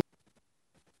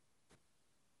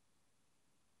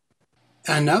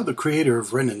And now the creator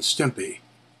of Ren and Stimpy,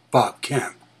 Bob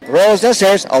Kemp. Rolls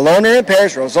downstairs, a loner in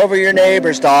Paris rolls over your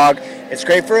neighbor's dog. It's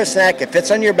great for a snack, it fits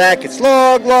on your back. It's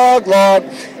log, log, log.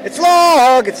 It's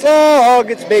log, it's log.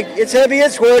 It's big, it's heavy,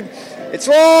 it's wood. It's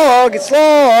log, it's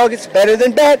log. It's better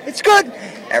than bat, it's good.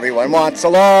 Everyone wants a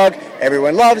log,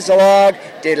 everyone loves a log.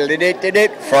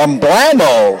 Diddle-dit-dit-dit from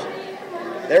Blammo.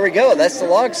 There we go, that's the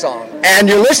log song. And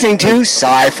you're listening to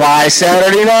Sci-Fi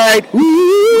Saturday Night.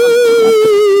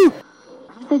 Woo!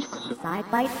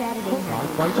 Sci-Fi Saturday Night.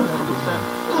 Sci-Fi Saturday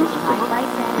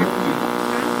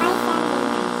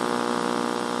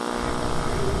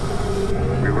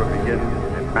We will begin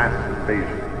a mass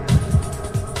invasion.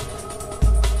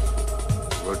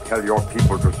 We'll tell your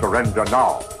people to surrender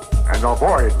now and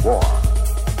avoid war.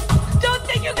 Don't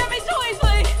think you get me so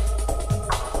easily!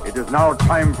 It is now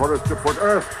time for us to put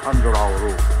Earth under our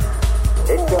rule.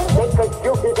 It's your sacred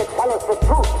duty to tell us the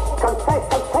truth. Confess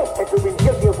that you've been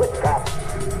guilty of witchcraft.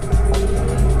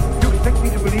 You expect me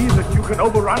to believe that you can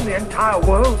overrun the entire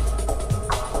world?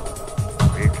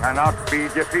 We cannot be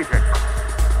defeated.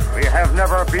 We have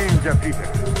never been defeated.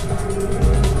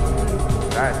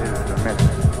 That is the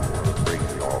message to bring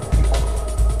your people.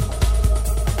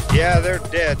 Yeah, they're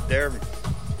dead. They're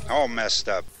all messed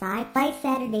up. Sci-Fi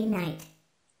Saturday Night.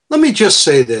 Let me just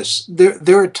say this.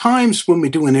 There are times when we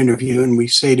do an interview and we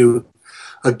say to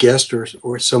a guest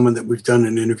or someone that we've done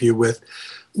an interview with,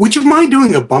 would you mind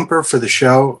doing a bumper for the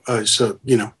show?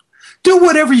 Do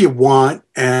whatever you want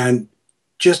and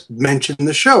just mention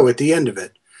the show at the end of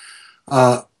it.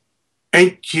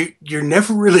 And you're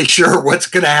never really sure what's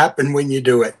going to happen when you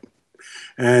do it.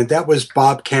 And that was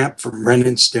Bob Kemp from Ren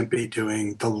and Stimpy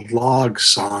doing the log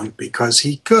song because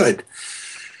he could.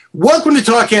 Welcome to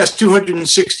TalkCast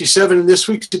 267 in this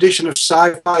week's edition of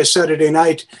Sci-Fi Saturday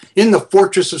Night in the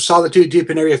Fortress of Solitude deep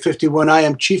in Area 51. I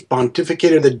am Chief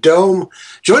Pontificator of the Dome.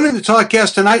 Joining the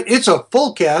TalkCast tonight, it's a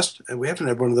full cast, and we haven't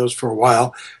had one of those for a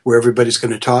while, where everybody's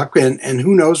going to talk, and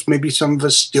who knows, maybe some of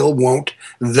us still won't.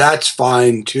 That's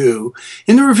fine, too.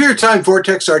 In the Revere Time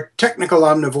Vortex, our technical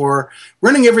omnivore,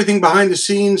 running everything behind the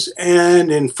scenes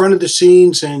and in front of the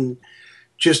scenes and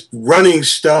just running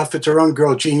stuff. It's our own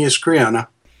girl, Genius Kriana.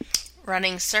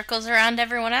 Running circles around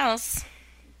everyone else.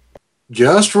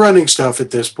 Just running stuff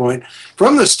at this point.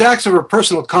 From the stacks of her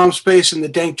personal calm space in the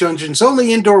dank dungeon's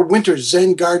only indoor winter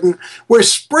Zen garden, where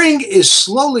spring is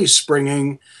slowly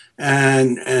springing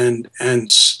and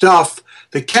stuff,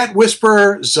 the cat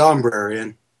whisperer,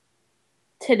 Zombrarian.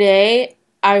 Today,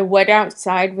 I went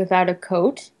outside without a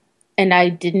coat, and I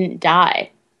didn't die.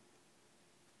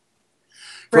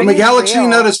 From a galaxy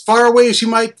not as far away as you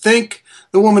might think,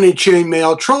 the woman in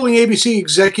chainmail, trolling ABC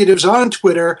executives on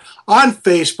Twitter, on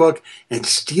Facebook, and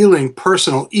stealing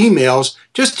personal emails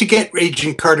just to get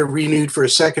Agent Carter renewed for a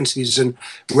second season.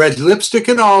 Red lipstick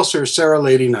and all, Sir Sarah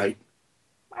Lady Knight.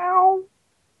 Meow.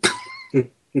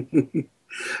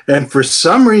 And for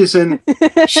some reason,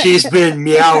 she's been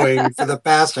meowing for the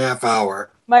past half hour.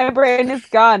 My brain is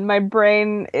gone. My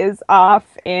brain is off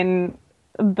in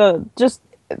the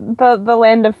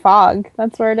land of fog.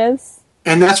 That's where it is.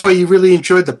 And that's why you really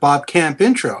enjoyed the Bob Kemp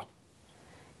intro.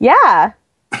 Yeah.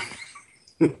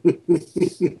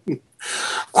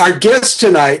 Our guests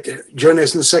tonight join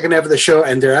us in the second half of the show,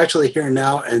 and they're actually here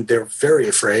now, and they're very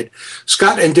afraid.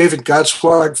 Scott and David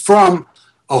Godsward from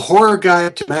A Horror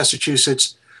Guide to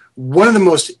Massachusetts, one of the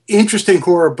most interesting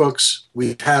horror books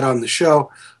we've had on the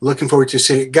show. Looking forward to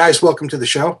seeing it. Guys, welcome to the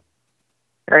show.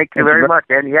 Thank you very much.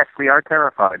 And yes, we are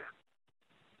terrified.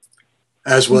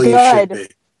 As well you should be.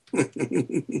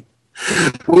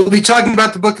 We'll be talking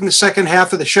about the book in the second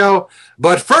half of the show,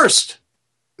 but first,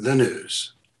 the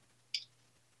news.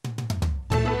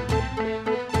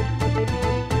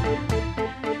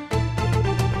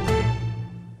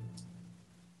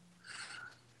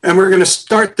 And we're going to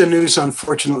start the news,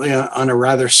 unfortunately, on a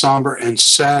rather somber and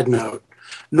sad note.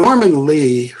 Norman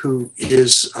Lee, who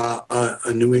is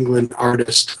a New England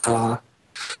artist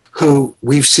who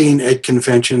we've seen at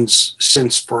conventions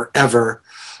since forever,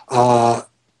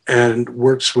 and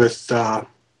works with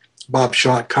Bob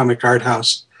Shaw at Comic Art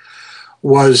House,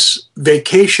 was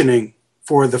vacationing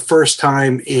for the first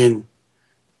time in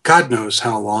God knows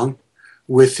how long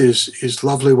with his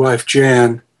lovely wife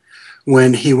Jan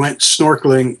when he went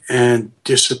snorkeling and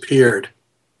disappeared.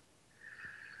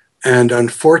 And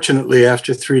unfortunately,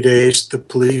 after 3 days, the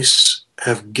police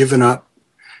have given up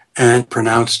and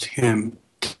pronounced him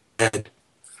dead.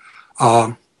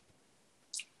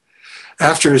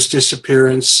 After his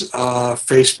disappearance,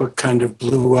 Facebook kind of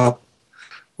blew up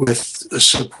with the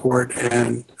support,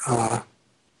 and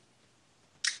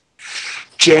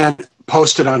Jan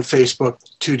posted on Facebook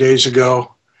 2 days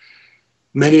ago,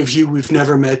 Many of you we've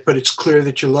never met, but it's clear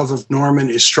that your love of Norman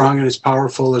is strong and as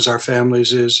powerful as our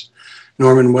family's is.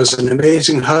 Norman was an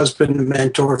amazing husband,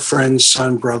 mentor, friend,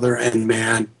 son, brother, and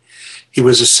man. He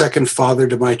was a second father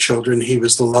to my children. He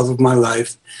was the love of my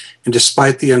life. And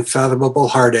despite the unfathomable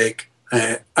heartache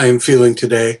I am feeling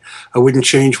today, I wouldn't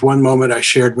change one moment I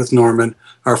shared with Norman.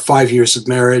 Our 5 years of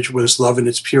marriage was love in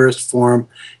its purest form,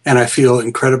 and I feel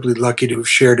incredibly lucky to have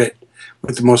shared it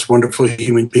with the most wonderful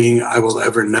human being I will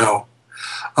ever know.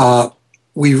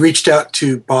 We reached out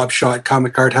to Bob Shaw at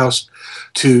Comic Art House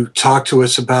to talk to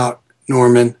us about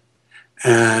Norman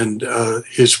and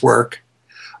his work.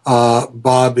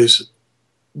 Bob is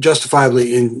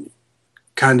justifiably in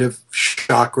kind of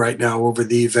shock right now over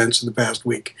the events of the past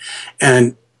week.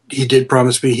 And he did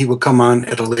promise me he will come on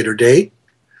at a later date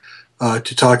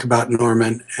to talk about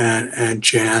Norman and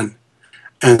Jan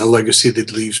and the legacy that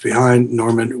he leaves behind.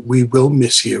 Norman, we will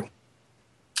miss you.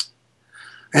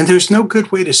 And there's no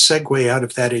good way to segue out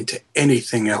of that into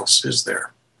anything else, is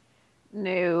there?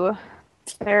 No,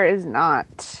 there is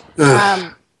not.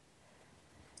 But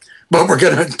we're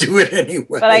going to do it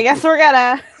anyway. But I guess we're going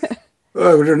to.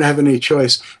 We don't have any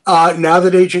choice. Now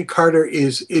that Agent Carter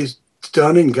is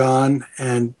done and gone,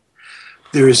 and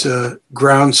there's a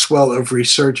groundswell of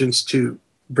resurgence to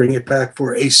bring it back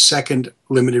for a second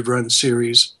limited run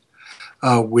series,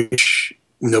 which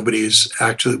nobody is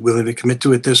actually willing to commit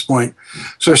to at this point.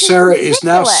 So Sarah is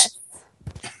now...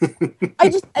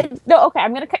 No, okay,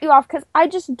 I'm going to cut you off because I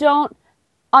just don't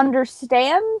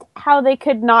understand how they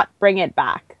could not bring it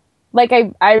back. Like,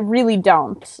 I really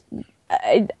don't.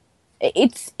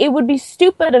 It would be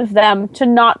stupid of them to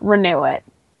not renew it.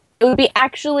 It would be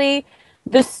actually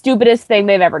the stupidest thing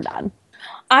they've ever done.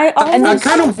 I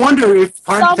kind of wonder if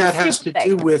part of that has to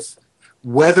do with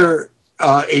whether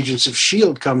Agents of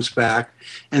S.H.I.E.L.D. comes back,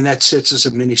 and that sits as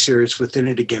a miniseries within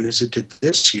it again as it did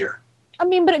this year. I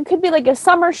mean, but it could be like a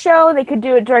summer show. They could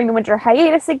do it during the winter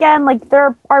hiatus again. Like,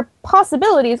 there are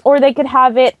possibilities. Or they could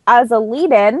have it as a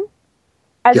lead-in,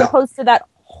 as opposed to that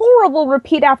horrible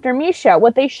Repeat After Me show.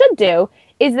 What they should do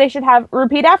is they should have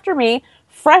Repeat After Me,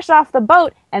 fresh off the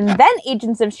boat, and then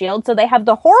Agents of S.H.I.E.L.D., so they have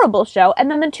the horrible show, and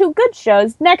then the two good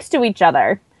shows next to each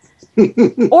other.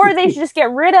 Or they should just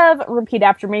get rid of Repeat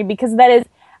After Me, because that is...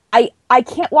 I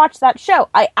can't watch that show.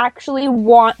 I actually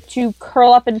want to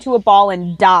curl up into a ball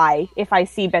and die if I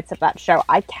see bits of that show.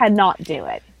 I cannot do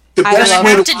it.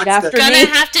 I'm gonna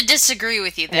have to disagree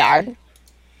with you there.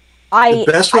 The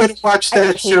best way to watch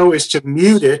that show is to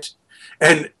mute it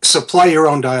and supply your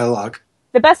own dialogue.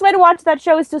 The best way to watch that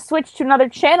show is to switch to another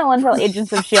channel until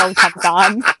Agents of S.H.I.E.L.D. comes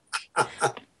on.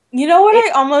 You know what I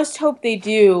almost hope they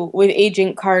do with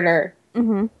Agent Carter?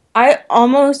 Mm-hmm. I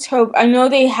almost hope... I know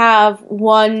they have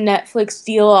one Netflix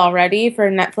deal already for a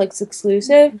Netflix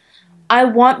exclusive. I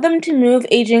want them to move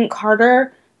Agent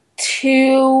Carter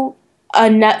to a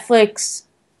Netflix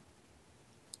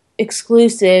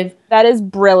exclusive. That is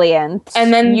brilliant.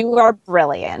 And then you are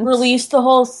brilliant. Release the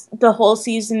whole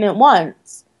season at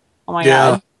once. Oh my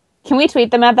god. Can we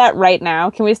tweet them at that right now?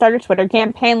 Can we start a Twitter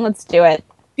campaign? Let's do it.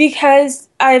 Because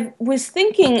I was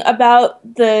thinking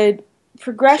about the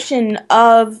progression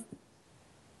of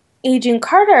Agent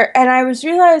Carter, and I was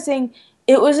realizing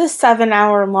it was a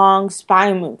 7-hour-long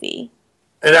spy movie.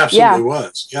 It absolutely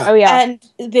was. Yeah. Oh yeah. And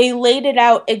they laid it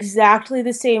out exactly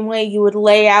the same way you would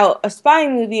lay out a spy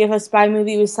movie if a spy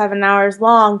movie was 7 hours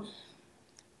long.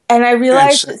 And I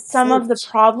realized that some of the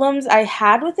problems I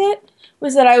had with it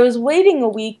was that I was waiting a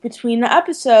week between the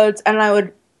episodes, and I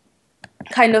would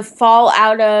kind of fall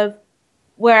out of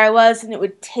where I was, and it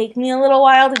would take me a little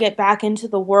while to get back into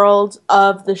the world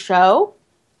of the show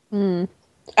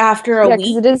after a week.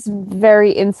 Because it is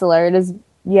very insular. It is,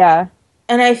 yeah.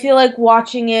 And I feel like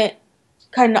watching it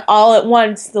kind of all at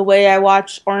once, the way I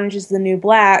watch Orange is the New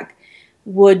Black,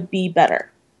 would be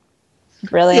better.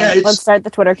 Brilliant. Yeah, let's start the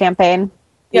Twitter campaign.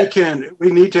 We can.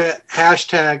 We need to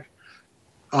hashtag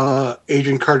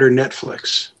Agent Carter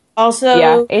Netflix.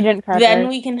 Also, Agent Carter. Then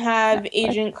we can have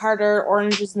Agent Carter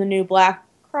Orange is the New Black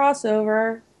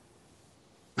crossover.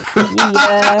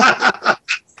 Yeah.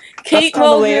 Kate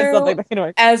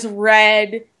Mulgrew as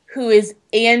Red, who is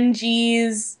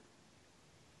Angie's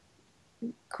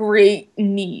great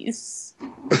niece.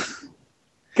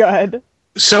 Good.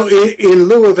 So in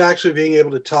lieu of actually being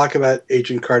able to talk about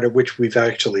Agent Carter, which we've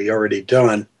actually already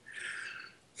done,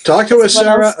 talk to us,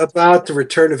 Sarah, about the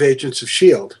return of Agents of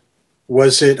S.H.I.E.L.D.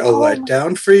 Was it a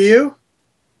letdown for you?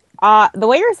 The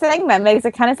way you're saying that makes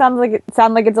it kind of sound like it's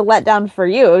a letdown for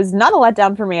you. It was not a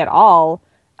letdown for me at all.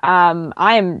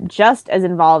 I am just as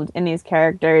involved in these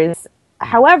characters.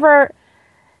 However,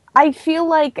 I feel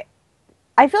like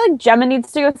I feel like Gemma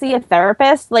needs to go see a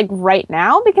therapist like right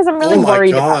now because I'm really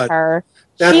worried about her.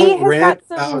 That she whole has rant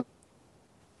got some. about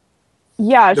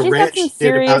Yeah, the she's got rant some she did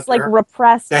serious about like her.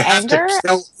 repressed They have anger. to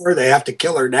kill her. They have to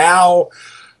kill her now.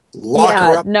 Lock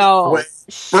her up. No,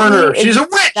 Burn her. She's a is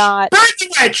witch. not- Burn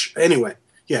the witch. Anyway,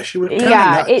 yeah, she was kind of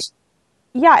Yeah, nuts.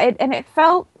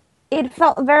 it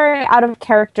felt very out of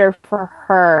character for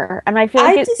her, and I feel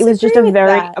like it was just disagree a with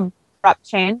very that. abrupt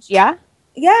change. Yeah.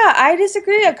 Yeah, I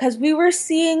disagree because we were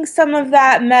seeing some of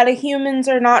that metahumans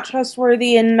are not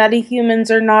trustworthy and metahumans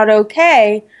are not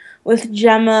okay with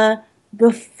Gemma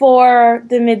before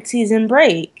the mid-season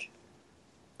break.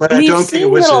 But I don't think it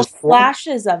was little his fault.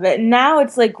 flashes of it. Now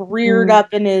it's like reared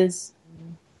up and is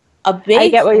a big. I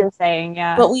get what you're saying.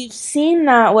 Yeah, but we've seen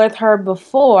that with her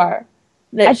before.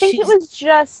 I think it was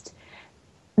just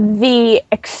the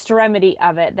extremity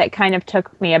of it that kind of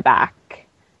took me aback.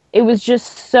 It was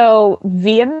just so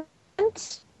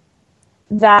vehement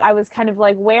that I was kind of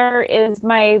like, where is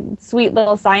my sweet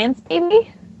little science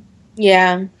baby?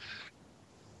 Yeah.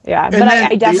 Yeah, And but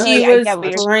then I definitely She was I get what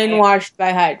you're saying. brainwashed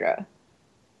by Hydra.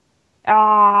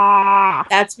 Ah,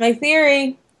 That's my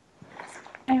theory.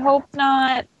 I hope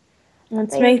not.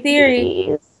 That's my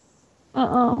theory.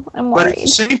 I'm But worried. at the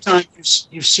same time,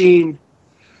 you've seen,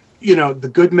 the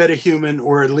good metahuman,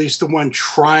 or at least the one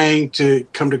trying to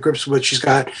come to grips with what she's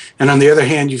got. And on the other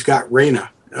hand, you've got Raina.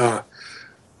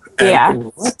 Yeah.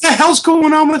 What the hell's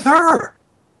going on with her?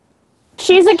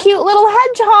 She's a cute little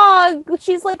hedgehog.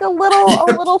 She's like a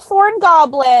little thorn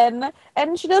goblin,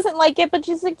 and she doesn't like it, but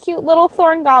she's a cute little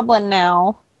thorn goblin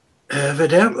now.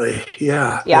 Evidently,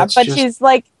 yeah. Yeah, That's but just- she's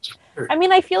like, I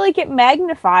mean, I feel like it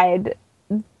magnified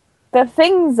the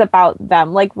things about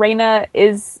them. Like Raina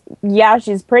is, yeah,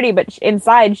 she's pretty, but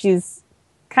inside she's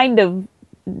kind of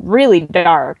really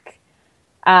dark.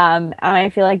 And I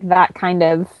feel like that kind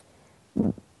of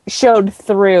showed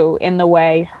through in the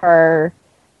way her,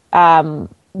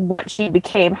 what she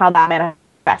became, how that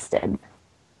manifested.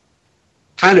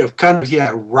 Kind of,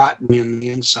 yeah, rotten in the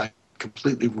inside,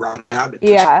 completely rotten out. At this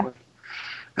Yeah. point.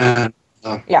 And,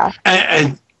 Yeah.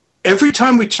 and every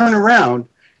time we turn around,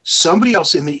 somebody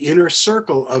else in the inner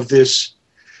circle of this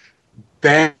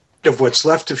band of what's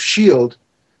left of S.H.I.E.L.D.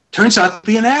 turns out to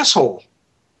be an asshole.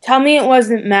 Tell me it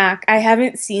wasn't Mac. I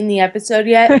haven't seen the episode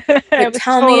yet, but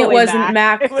tell me it totally wasn't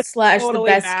Mac It was / the totally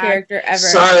best Mac. character ever.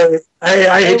 Sorry,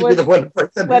 I hate to be was the one to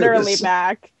break that literally news.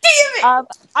 back. Damn it!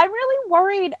 I'm really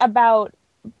worried about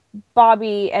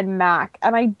Bobby and Mac,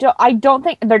 and I don't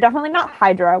think they're definitely not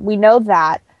Hydra. We know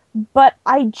that, but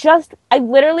I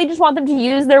literally just want them to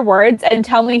use their words and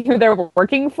tell me who they're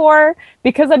working for,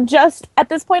 because at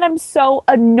this point I'm so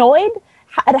annoyed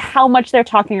at how much they're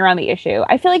talking around the issue.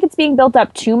 I feel like it's being built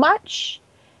up too much,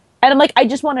 and I'm like, I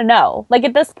just want to know. Like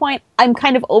at this point, I'm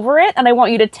kind of over it, and I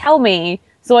want you to tell me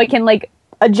so I can like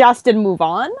adjust and move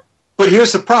on. But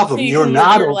here's the problem: So you you're can live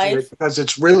not your over life. it because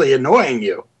it's really annoying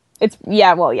you. It's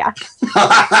yeah.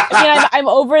 I mean, I'm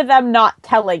over them not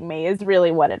telling me is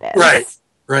really what it is.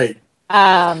 Right.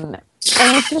 And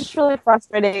it's just really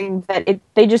frustrating that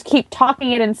they just keep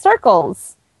talking it in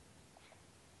circles.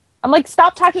 I'm like,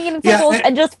 stop talking it in Yeah, circles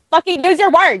and just fucking use your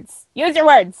words. Use your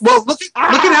words. Well, look at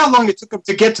how long it took them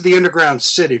to get to the underground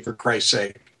city, for Christ's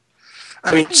sake.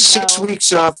 I mean, 6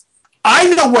 weeks of, I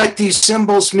know what these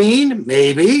symbols mean,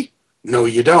 maybe. No,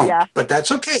 you don't. Yeah. But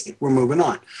that's okay. We're moving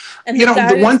on. And You the know,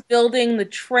 guy the one- is building the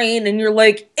train, and you're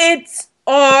like, it's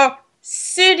a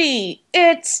city.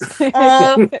 It's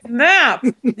a map.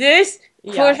 This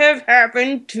could have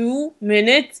happened 2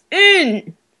 minutes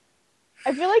in.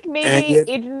 I feel like And maybe yet-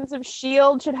 Agents of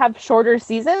S.H.I.E.L.D. should have shorter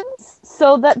seasons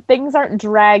so that things aren't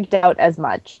dragged out as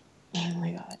much. Oh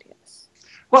my god, yes.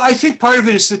 Well, I think part of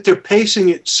it is that they're pacing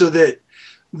it so that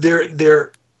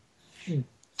they're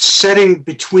setting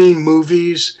between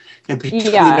movies and between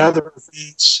Yeah. other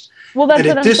events. Well, that's And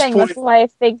what at I'm this saying. point- That's why I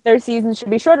think their seasons should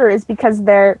be shorter, is because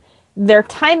they're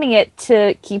timing it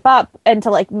to keep up and to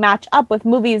like match up with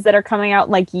movies that are coming out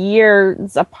like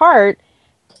years apart.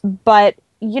 But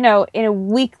in a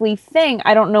weekly thing,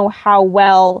 I don't know how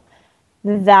well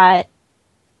that.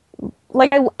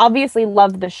 Like, I obviously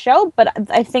love the show, but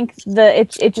I think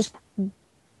it just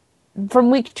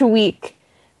from week to week,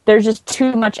 there's just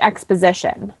too much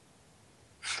exposition.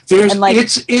 There's And, like-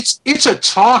 it's a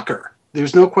talker.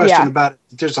 There's no question Yeah. about it.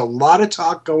 There's a lot of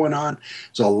talk going on.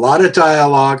 There's a lot of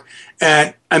dialogue.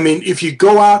 And I mean, if you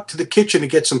go out to the kitchen to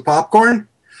get some popcorn,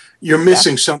 you're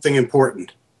missing something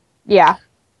important, Yeah.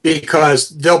 because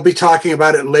they'll be talking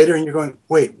about it later and you're going,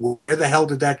 wait, where the hell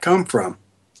did that come from?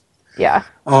 Yeah.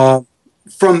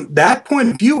 From that point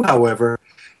of view, however,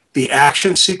 the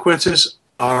action sequences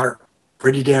are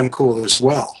pretty damn cool as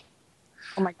well.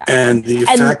 Oh my god! And the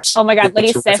effects. Oh my god!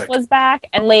 Lady Sif was back,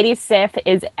 and Lady Sif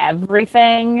is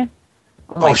everything.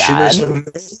 Oh my god! She was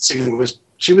amazing.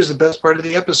 She was the best part of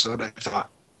the episode, I thought.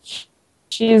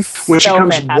 She's so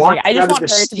fantastic. I just want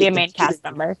her to be a main cast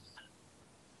member.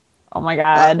 Oh my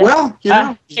god! Well, you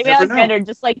know, Jamie Alexander,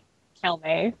 just like kill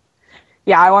me.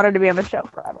 Yeah, I want her to be on the show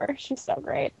forever. She's so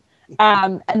great.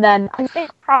 And then I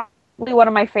think probably one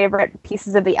of my favorite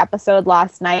pieces of the episode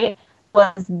last night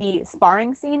was the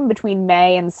sparring scene between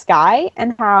May and Skye,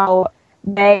 and how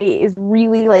May is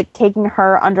really like taking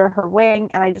her under her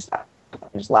wing, and I just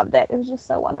loved it. It was just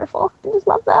so wonderful. I just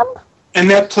love them. And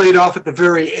that played off at the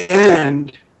very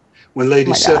end when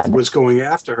Lady Sif was going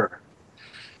after her,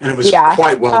 and it was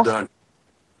quite well done.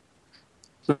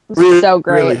 Really, so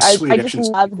great. Really I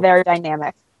just love their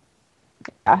dynamic.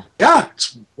 Yeah,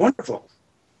 it's wonderful.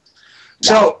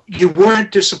 So you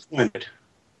weren't disappointed?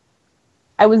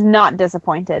 I was not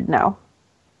disappointed, no.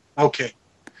 Okay.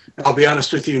 I'll be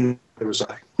honest with you, neither was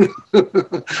I.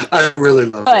 I really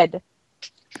loved it. Good.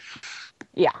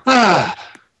 Yeah.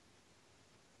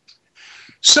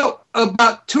 So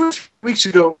about 2 or 3 weeks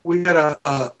ago, we got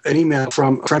an email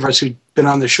from a friend of ours who'd been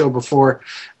on the show before,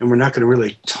 and we're not going to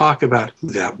really talk about who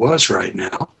that was right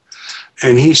now.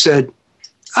 And he said,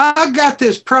 I've got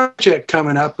this project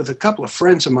coming up with a couple of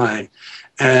friends of mine,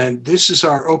 and this is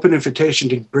our open invitation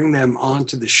to bring them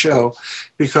onto the show,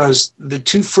 because the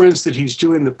two friends that he's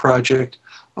doing the project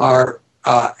are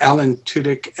Alan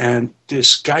Tudyk and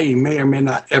this guy you may or may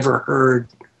not ever heard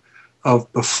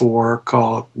of before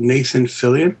called Nathan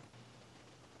Fillion.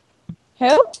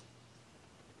 Who?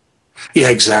 Yeah,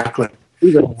 exactly.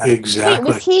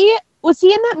 Exactly. Wait, was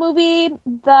he in that movie,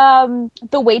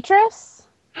 The Waitress?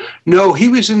 No, he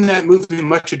was in that movie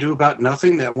Much Ado About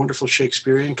Nothing, that wonderful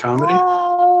Shakespearean comedy.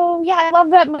 Oh, yeah, I love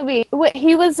that movie.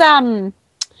 He was the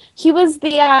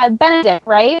Benedict,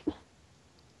 right?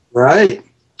 Right,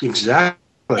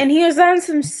 exactly. And he was on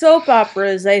some soap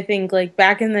operas, I think, like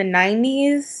back in the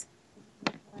 90s.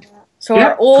 So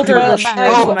our older listeners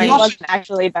might... He wasn't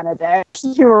actually Benedict.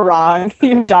 You were wrong.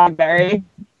 You Dogberry.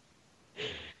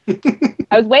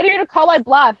 I was waiting to call my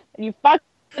bluff, and you fucked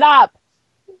it up.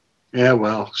 Yeah,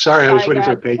 well, sorry, I was waiting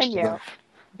for a page. Continue.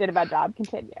 Did a bad job.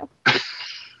 Continue.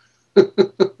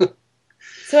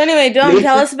 So anyway, Dom,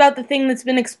 tell us about the thing that's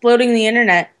been exploding the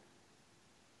internet.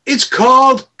 It's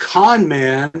called Con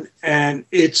Man, and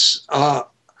it's a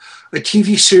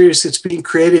TV series that's being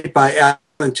created by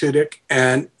Alan Tudyk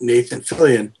and Nathan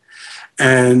Fillion.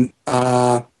 And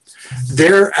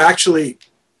they're actually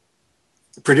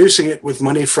producing it with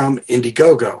money from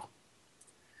Indiegogo.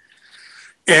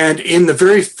 And in the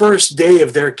very first day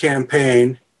of their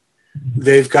campaign,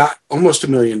 they've got almost $1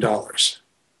 million.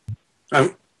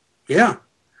 Yeah,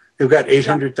 they've got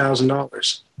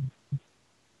 $800,000.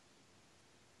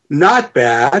 Not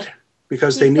bad,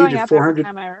 because they needed 400. Every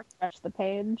time I refresh the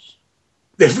page.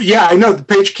 Yeah, I know, the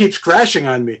page keeps crashing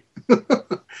on me.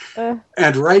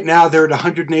 And right now they're at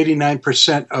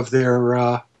 189% of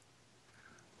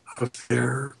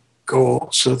their goal,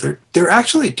 so they're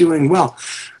actually doing well.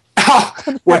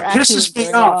 What pisses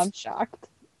me off? I'm shocked.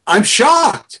 I'm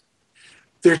shocked.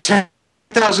 Their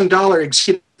 $10,000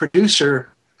 executive producer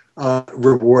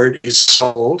reward is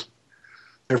sold.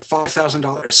 Their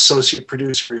 $5,000 associate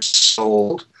producer is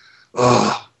sold.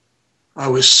 I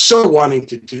was so wanting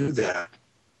to do that.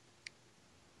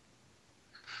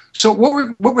 So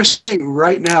what we're saying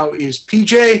right now is,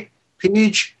 Paige,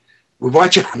 we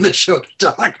want you on the show to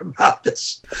talk about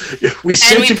this. We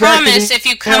promise if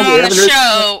you come on the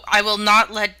show, I will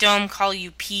not let Dome call you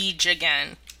Peach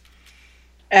again.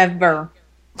 Ever.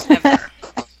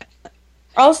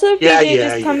 Also, PJ,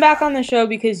 just come back on the show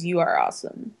because you are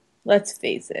awesome. Let's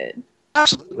face it.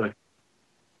 Absolutely.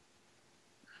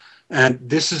 And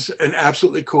this is an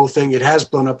absolutely cool thing. It has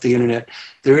blown up the internet.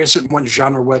 There isn't one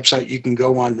genre website you can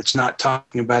go on that's not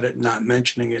talking about it, not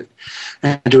mentioning it,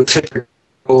 and do it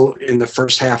in the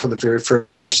first half of the very first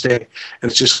day,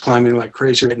 and it's just climbing like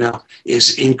crazy right now,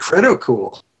 is incredible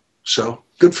cool. So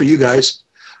good for you guys.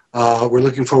 We're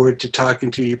looking forward to talking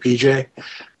to you, PJ.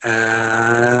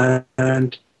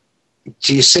 And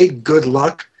do you say good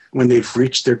luck when they've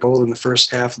reached their goal in the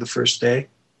first half of the first day?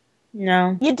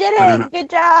 No. You did it! Good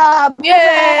job!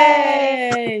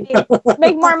 Yay!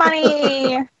 Make more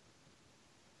money!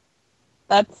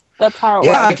 That's how it works.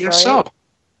 Yeah, I guess so.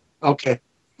 Okay.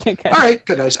 All right,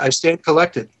 good. I stand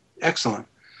collected. Excellent.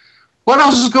 What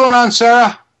else is going on,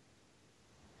 Sarah?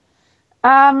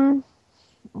 I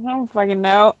don't fucking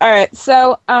know. All right,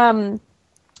 so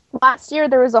last year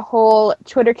there was a whole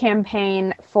Twitter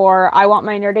campaign for I Want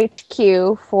My Nerd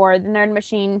HQ for the Nerd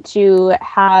Machine to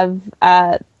have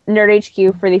Nerd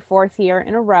HQ for the 4th year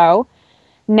in a row.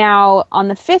 Now, on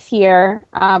the 5th year,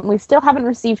 we still haven't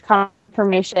received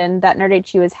confirmation that Nerd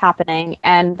HQ is happening,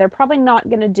 and they're probably not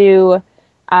going to do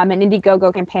an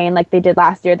Indiegogo campaign like they did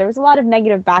last year. There was a lot of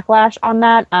negative backlash on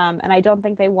that, and I don't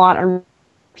think they want a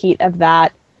repeat of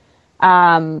that.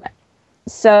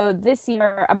 So this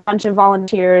year, a bunch of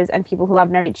volunteers and people who love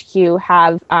Nerd HQ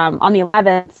have, on the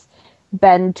 11th,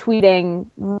 been tweeting,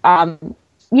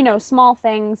 small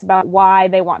things about why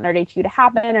they want Nerd HQ to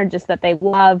happen, or just that they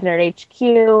love Nerd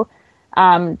HQ,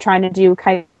 trying to do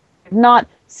kind of not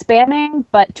spamming,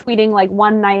 but tweeting like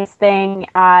one nice thing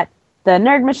at the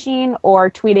Nerd Machine, or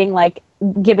tweeting like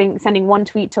sending one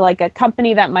tweet to like a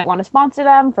company that might want to sponsor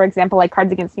them, for example, like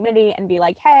Cards Against Humanity, and be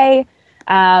like, hey,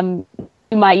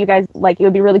 you guys, like, it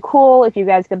would be really cool if you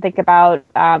guys could think about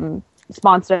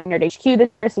sponsoring Nerd HQ this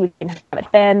year so we can have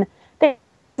it thin, things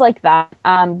like that,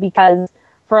 because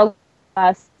for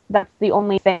us, that's the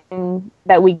only thing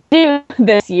that we do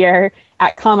this year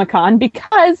at Comic-Con,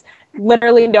 because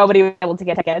literally nobody was able to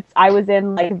get tickets. I was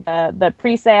in like the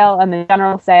pre-sale and the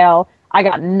general sale. I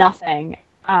got nothing.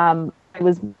 I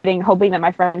was hoping that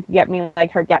my friend could get me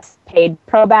like her Gets Paid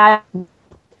Pro badge.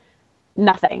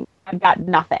 Nothing. I've got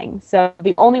nothing. So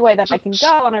the only way that I can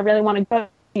go, and I really want to go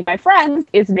see my friends,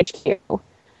 is HQ.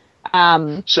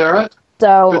 Sarah?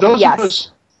 So, for those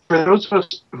yes. of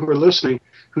us who are listening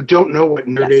who don't know what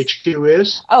Nerd HQ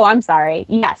is. Oh, I'm sorry.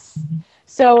 Yes.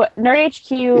 So Nerd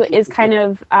HQ is kind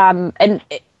of,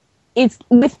 it's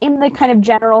within the kind of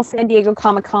general San Diego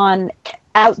Comic-Con,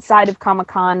 outside of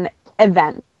Comic-Con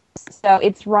event. So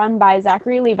it's run by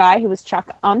Zachary Levi, who was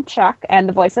Chuck on Chuck, and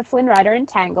the voice of Flynn Rider in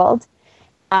Tangled.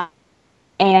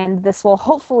 And this will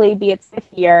hopefully be its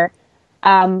 5th year.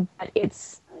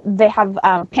 They have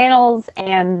panels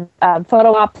and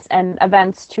photo ops and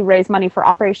events to raise money for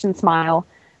Operation Smile,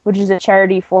 which is a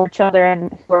charity for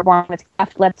children who are born with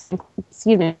cleft lips and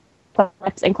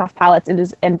cleft palates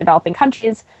in developing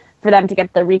countries, for them to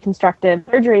get the reconstructive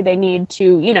surgery they need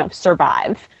to,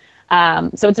 survive.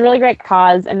 So it's a really great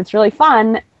cause, and it's really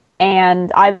fun.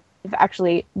 And I've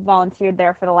actually volunteered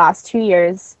there for the last 2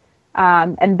 years,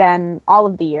 and then all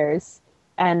of the years.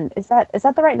 And is that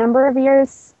the right number of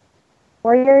years?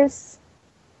 4 years?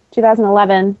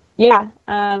 2011. Yeah.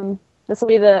 This will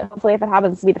be hopefully if it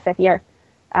happens, this will be the 5th year.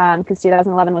 Because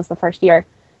 2011 was the first year.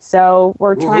 So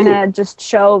we're trying to just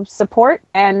show support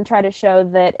and try to show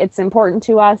that it's important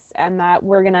to us, and that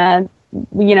we're going to,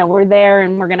 we're there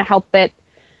and we're going to help it,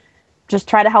 just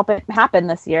try to help it happen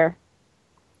this year.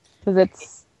 Because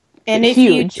it's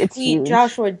huge. If you tweet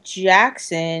Joshua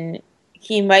Jackson,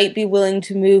 he might be willing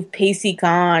to move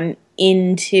PaceyCon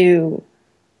into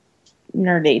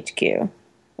Nerd HQ.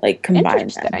 Like, combine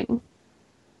them.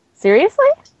 Seriously?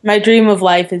 My dream of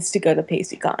life is to go to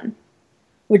PaceyCon,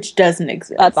 which doesn't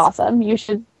exist. That's awesome. You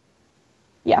should.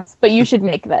 Yes, but you should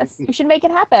make this. You should make it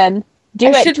happen.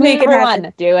 I should make it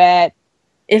happen. Do it.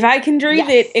 If I can dream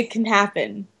it can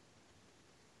happen.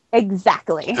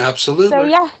 Exactly. Absolutely. So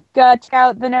yeah, go check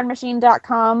out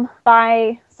thenerdmachine.com,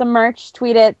 buy some merch,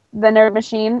 tweet it, The Nerd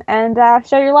Machine, and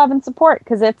show your love and support,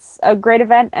 because it's a great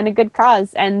event and a good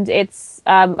cause, and it's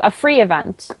a free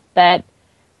event that,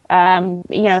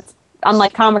 it's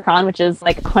unlike Comic-Con, which is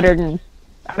like 100 and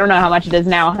I don't know how much it is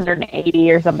now,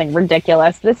 180 or something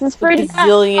ridiculous. This is free. $1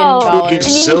 billion. And you can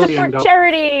support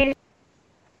charity.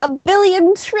 $1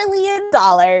 billion trillion.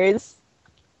 So,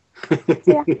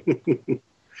 yeah.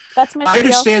 That's my I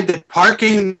understand that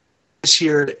parking this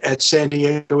year at San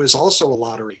Diego is also a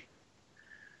lottery.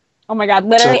 Oh my God,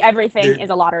 literally everything is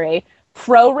a lottery.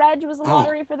 ProReg was a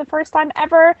lottery for the first time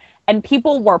ever, and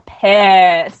people were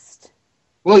pissed.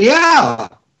 Well, yeah.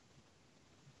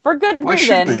 For good Why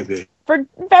reason. shouldn't they be? For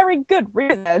very good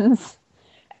reasons.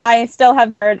 I still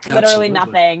have heard literally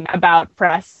nothing about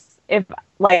press.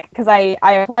 Because I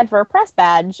applied for a press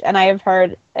badge, and I have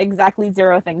heard exactly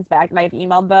 0 things back, and I've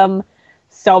emailed them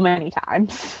so many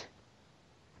times.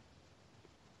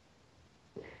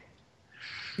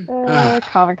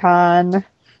 Comic-Con.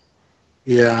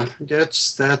 Yeah,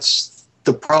 that's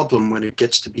the problem when it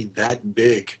gets to be that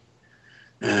big.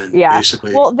 And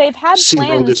basically, well, they've had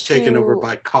SeaWorld is taken over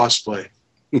by cosplay.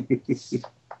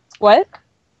 What?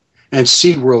 And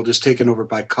SeaWorld is taken over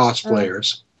by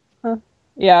cosplayers.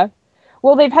 Yeah.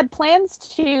 Well, they've had plans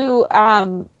to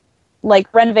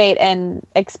renovate and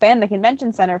expand the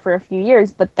convention center for a few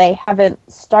years, but they haven't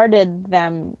started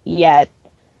them yet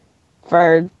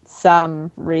for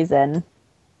some reason.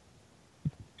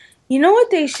 You know what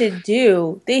they should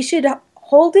do? They should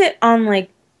hold it on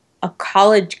a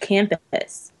college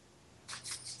campus.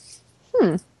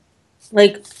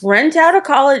 Rent out a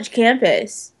college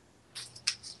campus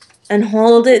and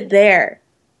hold it there.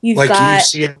 You've like got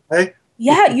UCLA?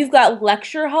 Yeah, you've got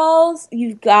lecture halls,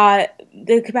 you've got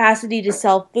the capacity to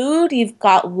sell food, you've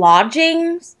got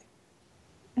lodgings.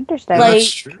 Interesting. Like,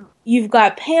 that's true. You've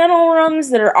got panel rooms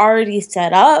that are already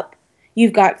set up.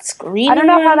 You've got screening I don't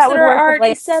know how rooms that would are work with already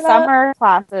like set summer up.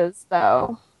 classes,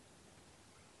 though.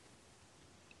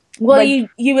 Well, like-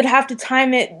 you would have to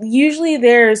time it. Usually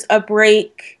there's a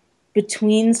break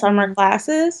between summer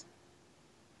classes.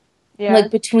 Yeah.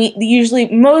 Like usually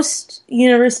most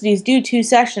universities do 2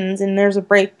 sessions and there's a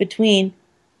break between.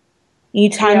 You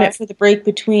time it for the break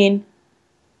between.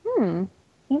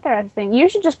 Interesting. You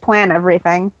should just plan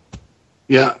everything.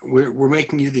 Yeah, we're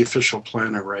making you the official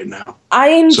planner right now. I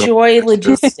enjoy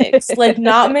logistics. Like,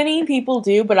 not many people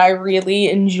do, but I really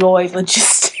enjoy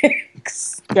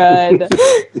logistics. Good.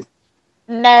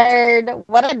 Nerd.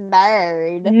 What a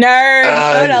nerd. Nerd. You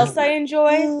know what else I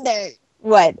enjoy? Nerd.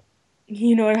 What?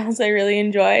 You know what else I really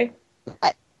enjoy?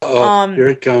 Oh, here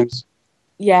it comes.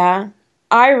 Yeah.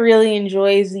 I really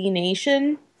enjoy Z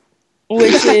Nation,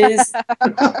 which is...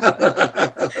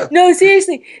 No,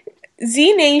 seriously.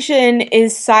 Z Nation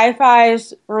is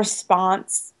Sci-Fi's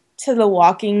response to The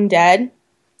Walking Dead.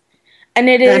 And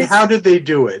it is... And how did they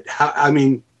do it? How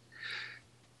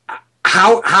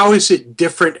is it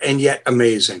different and yet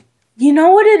amazing? You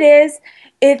know what it is?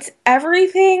 It's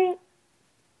everything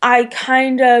I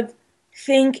kind of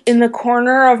think in the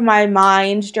corner of my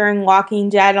mind during Walking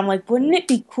Dead. I'm like, wouldn't it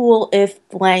be cool if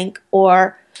blank,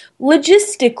 or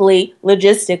logistically,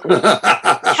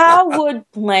 how would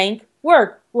blank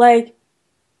work? Like,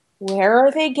 where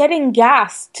are they getting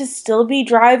gas to still be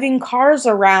driving cars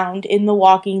around in The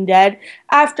Walking Dead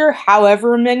after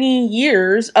however many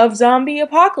years of zombie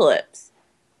apocalypse?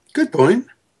 Good point.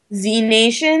 Z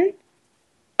Nation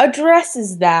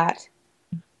addresses that.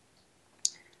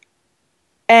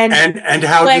 And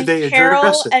how did they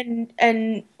address it?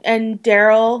 And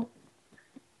Daryl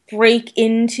break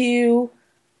into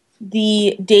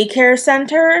the daycare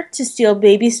center to steal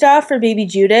baby stuff for baby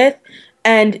Judith,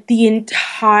 and the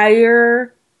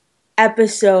entire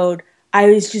episode I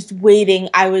was just waiting.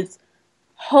 I was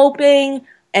hoping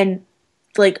and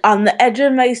like on the edge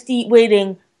of my seat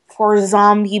waiting for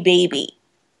zombie baby,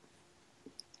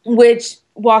 which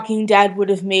Walking Dead would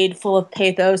have made full of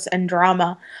pathos and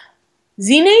drama.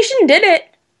 Z Nation did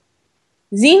it.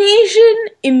 Z Nation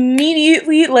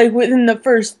immediately, like within the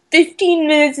first 15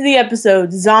 minutes of the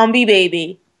episode, zombie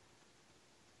baby.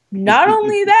 Not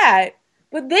only that,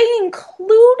 but they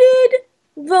included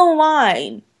the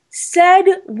line said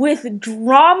with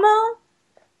drama,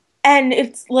 and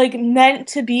it's like meant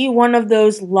to be one of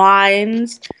those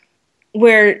lines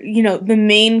where, you know, the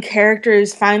main character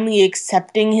is finally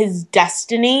accepting his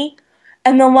destiny,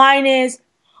 and the line is,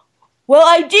 well,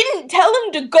 I didn't tell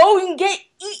him to go and get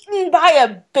eaten by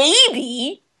a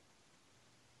baby.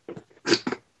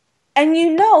 And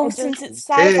you know, since it's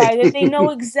sci-fi, that they know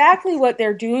exactly what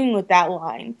they're doing with that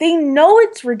line. They know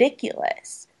it's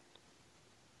ridiculous.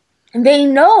 They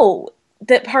know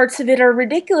that parts of it are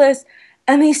ridiculous,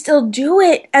 and they still do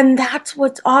it, and that's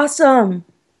what's awesome.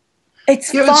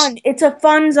 It's fun. It's a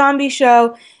fun zombie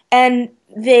show, and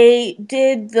they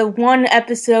did the one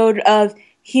episode of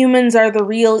Humans Are the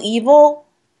Real Evil,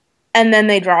 and then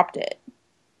they dropped it.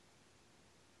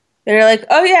 They're like,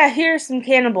 oh yeah, here's some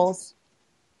cannibals.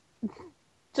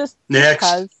 Just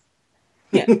next.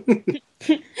 Yeah.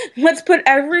 Let's put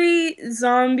every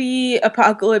zombie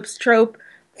apocalypse trope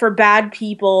for bad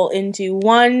people into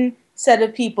one set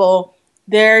of people.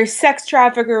 They're sex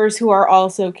traffickers who are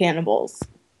also cannibals.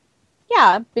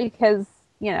 Yeah, because,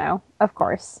 you know, of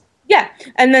course. Yeah,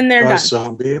 and then they're done.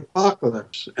 Zombie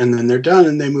apocalypse. And then they're done,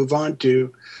 and they move on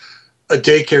to a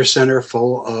daycare center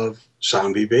full of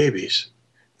zombie babies.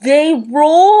 They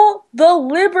roll the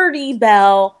Liberty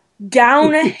Bell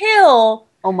down a hill.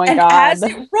 Oh my and god. As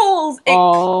it rolls, it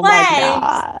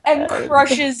clangs and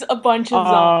crushes a bunch of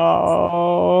zombies.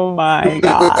 Oh my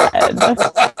god.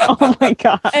 Oh my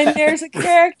god. And there's a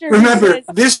character Remember,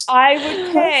 who says, I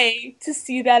would pay to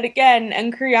see that again.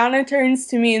 And Kriana turns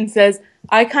to me and says,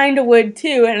 I kind of would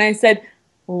too. And I said,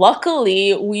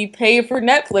 luckily, we pay for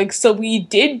Netflix, so we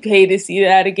did pay to see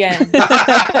that again. We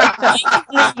can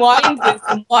rewind this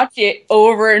and watch it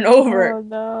over and over. Oh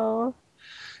no.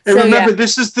 And so, remember,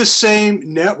 this is the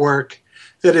same network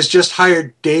that has just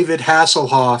hired David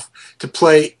Hasselhoff to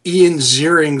play Ian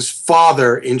Ziering's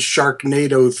father in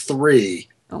Sharknado 3.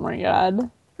 Oh my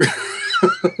god.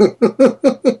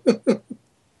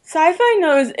 Sci-Fi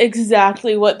knows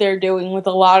exactly what they're doing with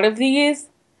a lot of these.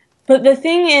 But the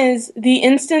thing is, the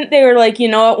instant they were like, you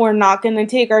know what, we're not going to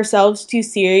take ourselves too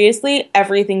seriously,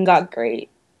 everything got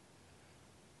great.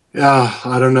 Yeah,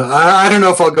 I don't know. I don't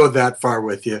know if I'll go that far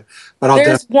with you, but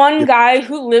There's one guy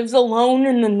who lives alone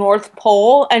in the North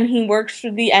Pole, and he works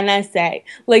for the NSA.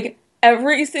 Like,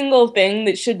 every single thing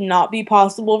that should not be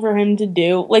possible for him to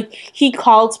do. Like, he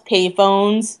calls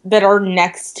payphones that are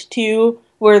next to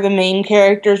where the main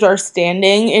characters are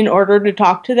standing in order to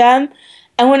talk to them.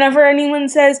 And whenever anyone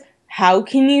says, "How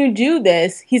can you do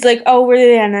this?" he's like, "Oh, we're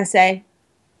the NSA."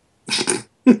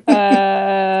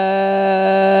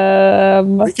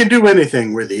 We can do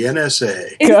anything. We're the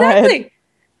NSA. Exactly.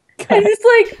 And it's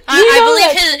like, I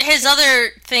believe his other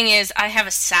thing is, I have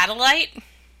a satellite.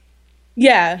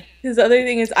 Yeah, his other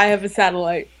thing is, I have a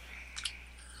satellite.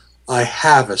 I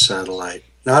have a satellite.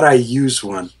 Not I use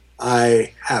one.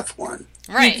 I have one.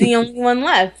 Right. He's the only one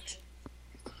left.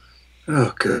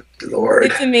 Oh, good Lord.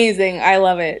 It's amazing. I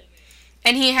love it.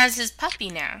 And he has his puppy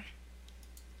now.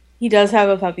 He does have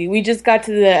a puppy. We just got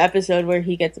to the episode where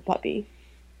he gets a puppy.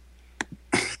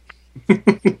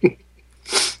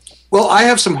 Well, I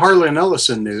have some Harlan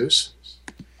Ellison news.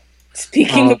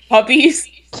 Speaking of puppies.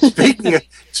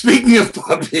 Speaking of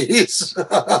puppies,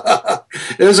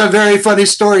 there's a very funny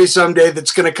story someday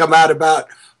that's going to come out about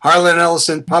Harlan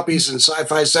Ellison puppies and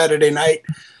Sci-Fi Saturday Night.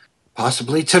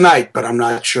 Possibly tonight, but I'm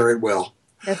not sure it will.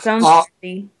 That sounds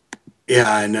funny.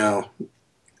 Yeah, I know.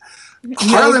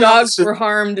 No dogs were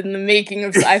harmed in the making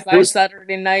of Sci-Fi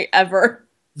Saturday Night ever.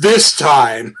 This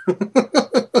time.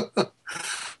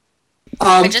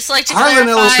 I'd just like to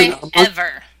clarify,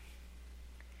 ever.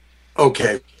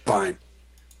 Okay, fine.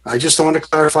 I just want to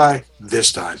clarify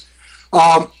this time.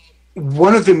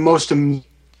 One of the most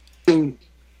amazing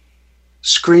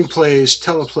screenplays,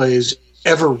 teleplays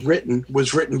ever written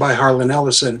was written by Harlan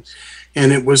Ellison,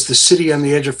 and it was The City on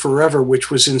the Edge of Forever,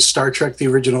 which was in Star Trek, the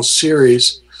original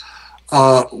series,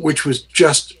 which was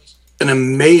just an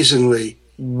amazingly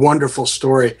wonderful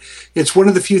story. It's one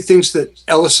of the few things that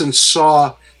Ellison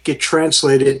saw get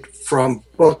translated from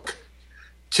book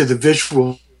to the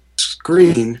visual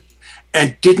screen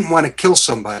and didn't want to kill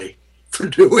somebody for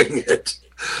doing it.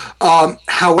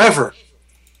 However,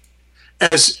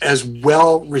 as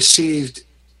well received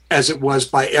as it was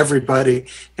by everybody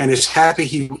and as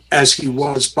happy as he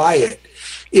was by it,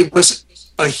 it was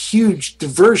a huge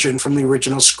diversion from the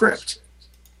original script.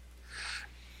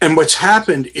 And what's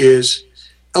happened is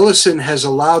Ellison has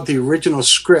allowed the original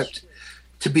script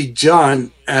to be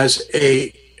done as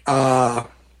a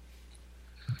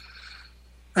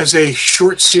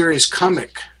short series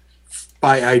comic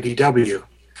by IDW.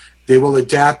 They will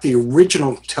adapt the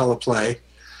original teleplay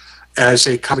as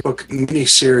a comic book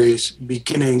miniseries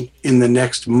beginning in the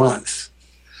next month.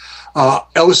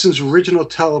 Ellison's original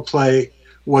teleplay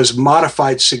was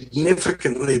modified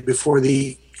significantly before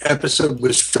the episode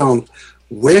was filmed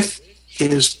with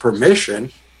his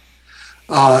permission.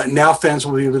 Now fans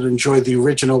will be able to enjoy the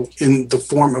original in the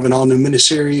form of an all-new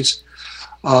miniseries.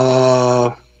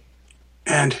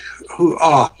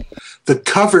 The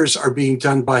covers are being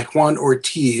done by Juan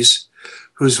Ortiz,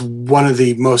 who's one of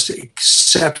the most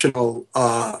exceptional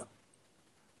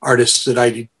artists that I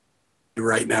do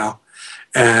right now.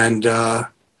 And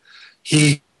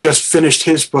he just finished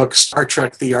his book, Star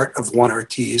Trek, The Art of Juan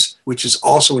Ortiz, which is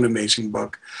also an amazing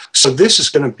book. So this is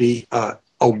going to be a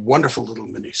wonderful little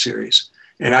miniseries.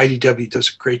 And IDW does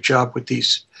a great job with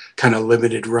these kind of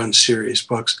limited run series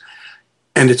books.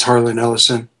 And it's Harlan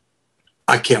Ellison.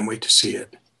 I can't wait to see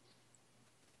it.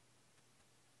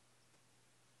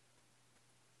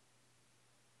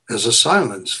 As a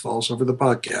silence falls over the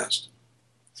podcast.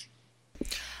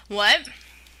 What?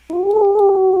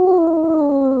 Ooh,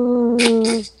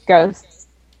 ghosts.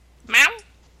 Meow?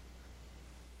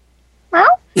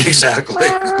 Meow? Exactly.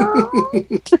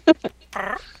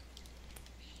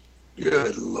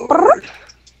 Good Lord.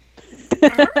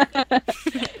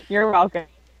 You're welcome.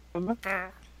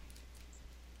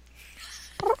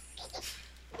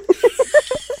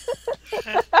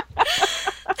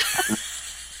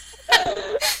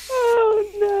 Oh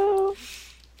no.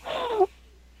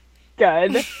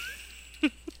 Good.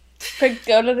 Quick,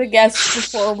 go to the guests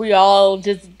before we all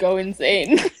just go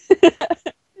insane.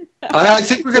 I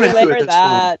think we're going to do it this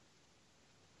one.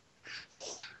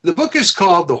 The book is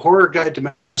called The Horror Guide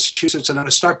to Massachusetts, and I'm going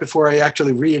to start before I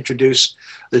actually reintroduce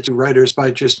the two writers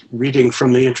by just reading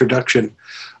from the introduction.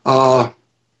 In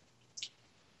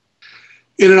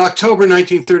an October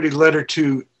 1930 letter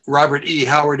to Robert E.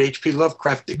 Howard, H.P.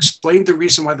 Lovecraft explained the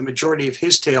reason why the majority of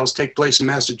his tales take place in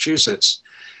Massachusetts.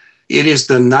 It is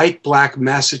the night black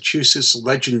Massachusetts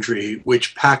legendary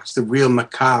which packs the real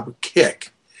macabre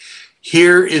kick.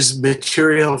 Here is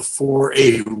material for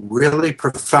a really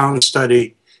profound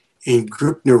study in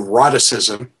group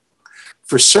neuroticism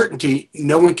For certainty,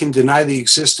 no one can deny the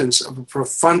existence of a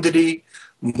profundity,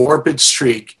 morbid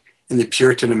streak in the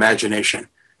Puritan imagination.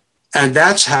 And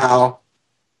that's how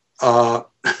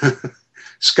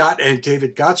Scott and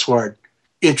David Gottsward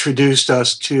introduced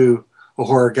us to A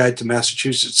Horror Guide to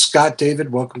Massachusetts. Scott,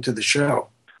 David, welcome to the show.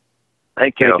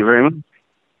 Thank you very much.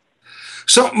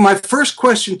 So my first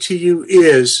question to you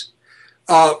is,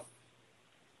 how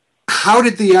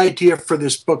did the idea for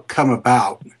this book come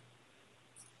about?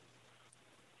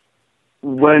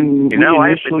 When I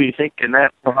initially thinking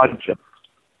that project,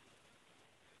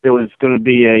 there was going to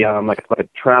be a like a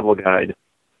travel guide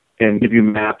and give you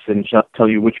maps and tell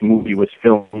you which movie was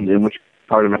filmed in which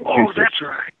part of Massachusetts. Oh, that's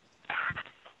right.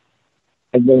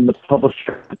 And then the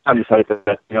publisher decided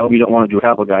that we don't want to do a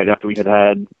travel guide after we had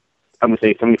I'm going to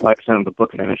say 75% of the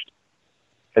book finished.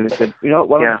 And they said,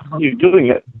 why are you doing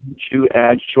it? You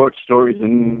add short stories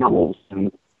and novels.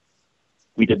 And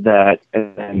we did that,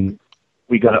 and then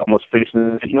we got it almost finished.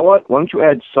 And they said, you know what? Why don't you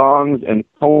add songs and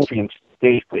poetry and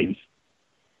stage plays?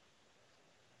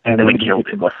 And then we killed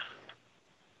it.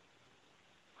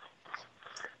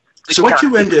 So what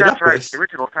you ended up with? The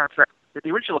original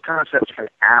concept was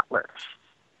Atlas.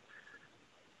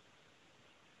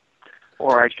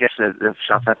 Or I guess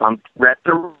if I'm at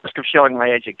the risk of showing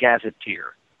my age, a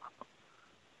gazetteer.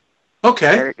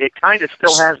 Okay. And it kind of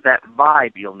still has that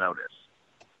vibe, you'll notice.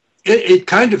 It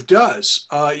kind of does.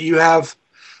 You have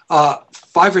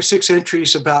 5 or 6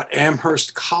 entries about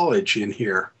Amherst College in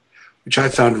here, which I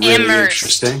found really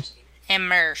interesting.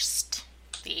 Immersed.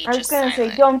 I was going to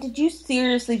say, Dome, did you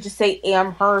seriously just say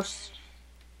Amherst?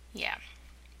 Yeah.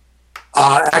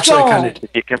 Actually, I kind of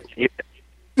did.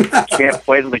 You can't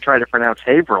blatantly try to pronounce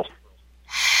Haverhill.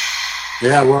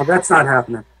 Yeah, well, that's not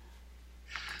happening.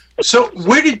 So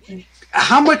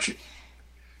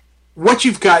what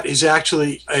you've got is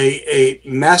actually a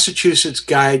Massachusetts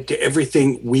guide to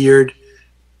everything weird,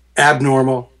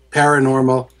 abnormal,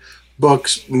 paranormal,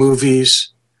 books, movies,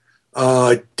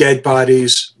 dead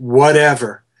bodies,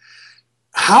 whatever.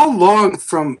 How long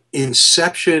from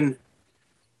inception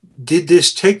did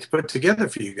this take to put together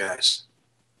for you guys?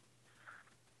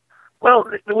 Well,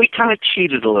 we kind of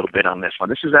cheated a little bit on this one.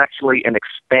 This is actually an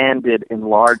expanded,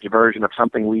 enlarged version of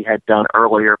something we had done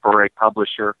earlier for a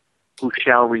publisher who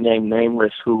shall remain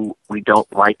nameless, who we don't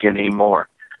like anymore.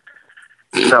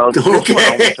 So this one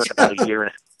only took about a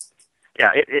year.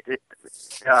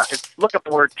 Look up the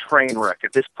word train wreck.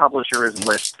 If this publisher is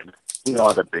listed, it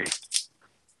ought to be.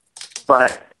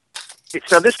 But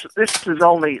so this is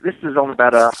only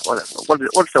about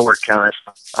what's the word count?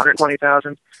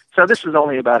 120,000. So this is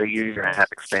only about a year and a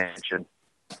half expansion.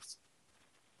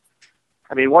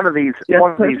 I mean, one of these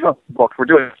books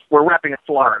we're wrapping in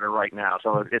Florida right now,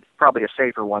 so it's probably a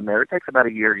safer one there. It takes about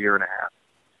a year and a half.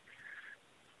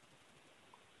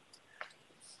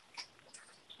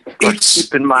 Of course,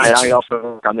 keep in mind, I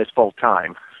also work on this full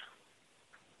time.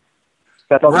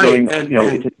 That's also doing,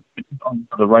 it's on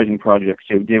the writing project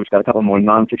too. David's got a couple more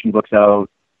nonfiction books out.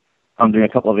 I'm doing a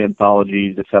couple of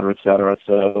anthologies, et cetera, et cetera.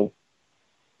 So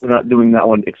we're not doing that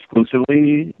one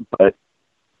exclusively, but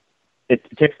it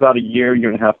takes about a year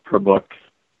and a half per book.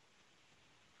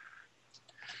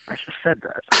 I just said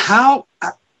that. How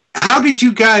did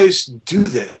you guys do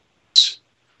this?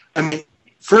 I mean,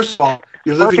 first of all,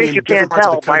 you're living in different parts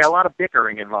of the country. By a lot of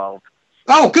bickering involved.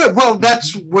 Oh, good. Well,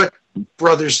 that's what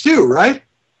brothers do, right?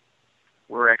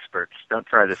 We're experts. Don't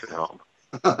try this at home.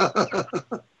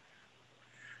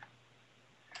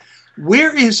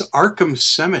 Where is Arkham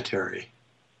Cemetery?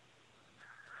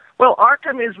 Well,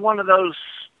 Arkham is one of those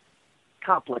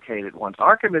complicated ones.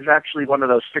 Arkham is actually one of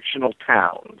those fictional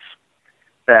towns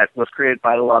that was created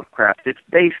by Lovecraft. It's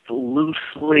based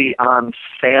loosely on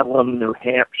Salem, New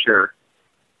Hampshire,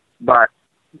 but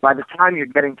by the time you're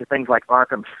getting to things like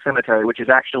Arkham Cemetery, which is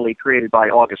actually created by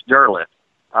August Derleth,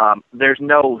 there's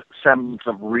no semblance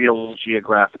of real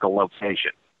geographical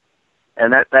location.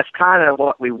 And that's kind of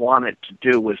what we wanted to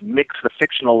do, was mix the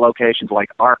fictional locations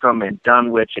like Arkham and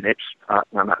Dunwich and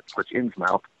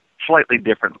Innsmouth, slightly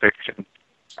different fiction,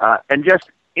 and just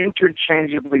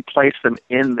interchangeably place them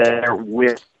in there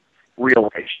with real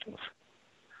locations.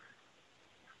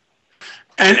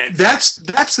 And that's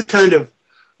the kind of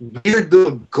weird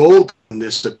little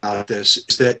goldenness about this,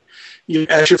 is that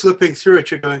as you're flipping through it,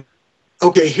 you're going,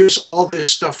 okay, here's all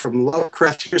this stuff from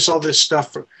Lovecraft, here's all this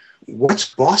stuff from...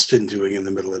 What's Boston doing in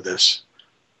the middle of this?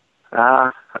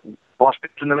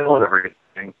 Boston's in the middle of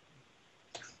everything.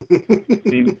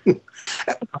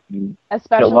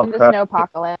 Especially in the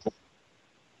snowpocalypse.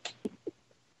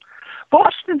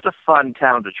 Boston's a fun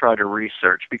town to try to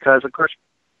research because, of course,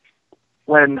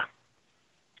 when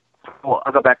well,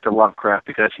 I'll go back to Lovecraft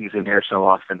because he's in here so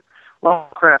often.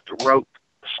 Lovecraft wrote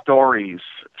stories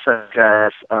such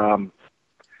as, I'm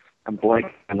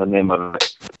blanking on the name of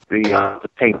it, the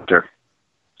painter.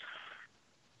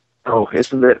 Oh,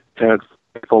 isn't it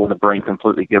before the brain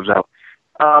completely gives out?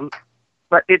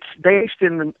 But it's based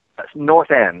in the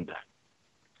North End.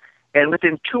 And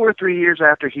within 2 or 3 years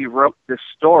after he wrote this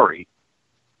story,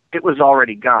 it was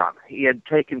already gone. He had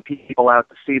taken people out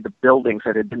to see the buildings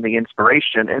that had been the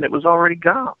inspiration, and it was already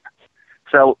gone.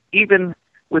 So even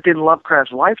within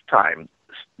Lovecraft's lifetime,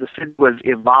 the city was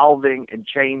evolving and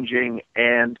changing,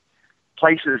 and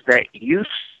places that used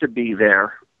to be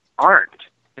there aren't.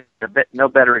 No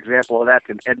better example of that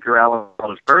than Edgar Allan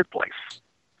Poe's birthplace.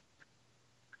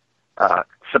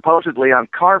 Supposedly on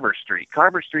Carver Street.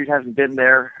 Carver Street hasn't been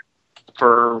there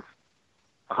for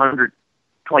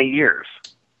 120 years.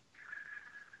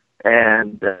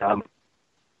 And the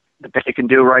best you can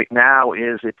do right now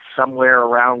is it's somewhere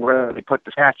around where they put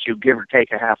the statue, give or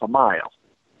take a half a mile.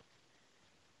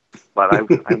 But I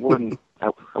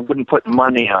wouldn't put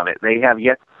money on it. They have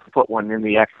yet to put one in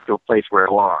the actual place where it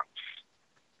belongs.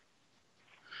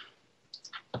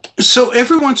 So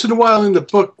every once in a while in the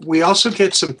book, we also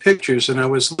get some pictures, and I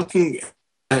was looking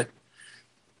at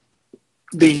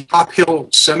the Cop Hill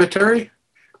Cemetery,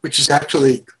 which is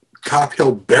actually Cop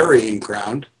Hill Burying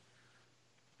Ground.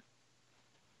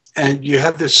 And you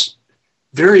have this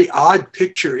very odd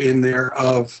picture in there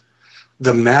of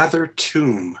the Mather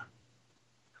tomb.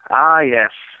 Ah,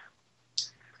 yes.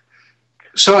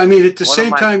 So, I mean, at the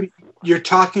same time, you're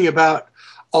talking about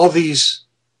all these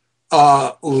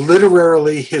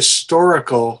literally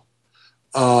historical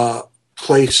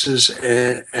places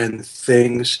and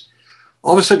things.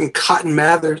 All of a sudden,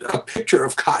 a picture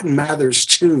of Cotton Mather's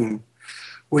tomb,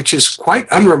 which is quite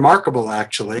unremarkable,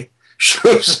 actually,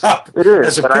 shows up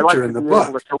as a picture in the book.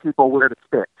 Able to show people where to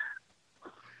stick.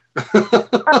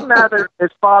 Cotton Mather,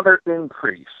 his father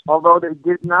Increase, although they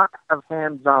did not have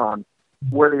hands-on,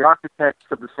 were the architects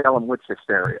of the Salem witch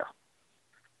hysteria.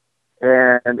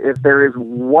 And if there is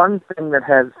one thing that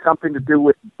has something to do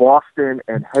with Boston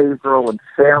and Haverhill and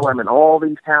Salem and all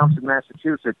these towns in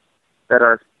Massachusetts that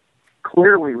are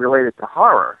clearly related to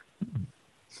horror,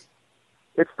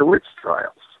 it's the witch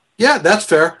trials. Yeah, that's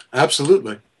fair.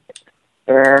 Absolutely.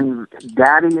 And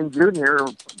Daddy and Junior are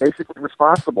basically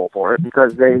responsible for it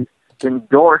because they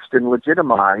endorsed and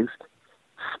legitimized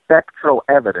spectral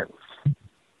evidence.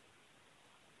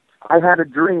 I had a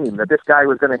dream that this guy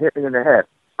was going to hit me in the head.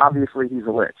 Obviously, he's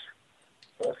a witch.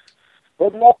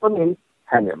 Good enough for me.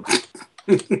 Hang him.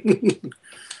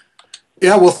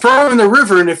 Yeah, we'll throw him in the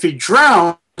river, and if he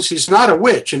drowns, he's not a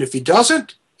witch. And if he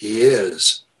doesn't, he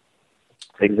is.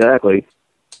 Exactly.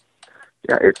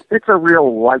 Yeah, it's a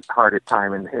real light-hearted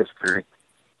time in history.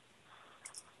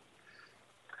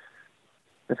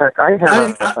 In fact, I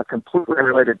have a completely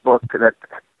unrelated book that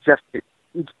just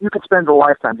you could spend a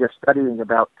lifetime just studying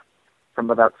from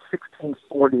about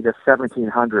 1640 to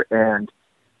 1700, and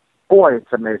boy,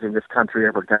 it's amazing this country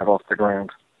ever got off the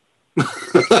ground.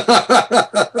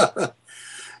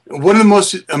 One of the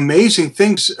most amazing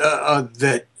things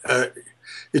that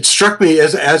it struck me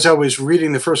as I was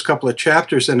reading the first couple of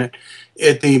chapters in it,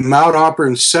 at the Mount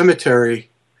Auburn Cemetery,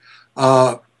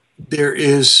 there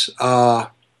is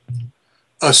a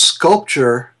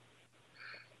sculpture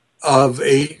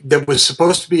that was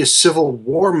supposed to be a Civil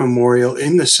War memorial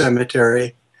in the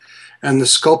cemetery, and the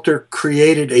sculptor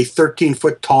created a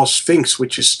 13-foot tall sphinx,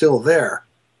 which is still there.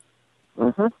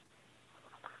 Mm-hmm.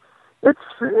 Let's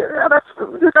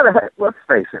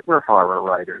face it, we're horror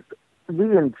writers.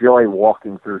 We enjoy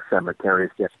walking through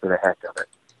cemeteries just for the heck of it.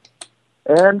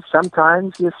 And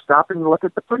sometimes you stop and look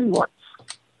at the pretty ones.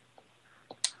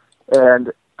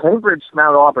 And Cambridge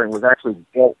Mount Auburn was actually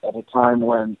built at a time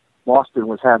when Boston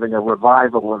was having a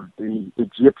revival of the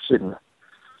Egyptian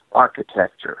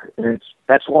architecture. And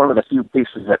that's one of the few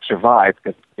pieces that survived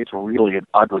because it's really an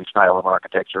ugly style of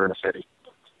architecture in a city.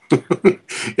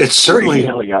 It's certainly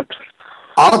really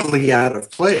oddly out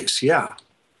of place, yeah.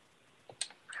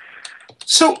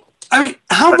 So, I mean,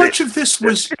 how much of this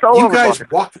was you guys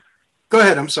walking? Go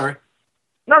ahead, I'm sorry.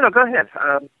 No, go ahead.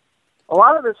 A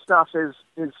lot of this stuff is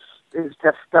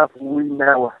just stuff we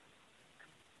know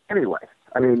anyway.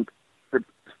 I mean,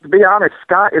 to be honest,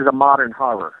 Scott is a modern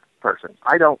horror person.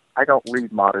 I don't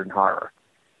read modern horror.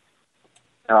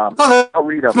 I'll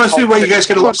read a. Must be why you guys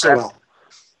get along so well.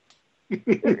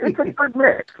 It's a good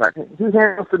mix. He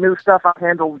handles the new stuff. I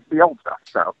handle the old stuff.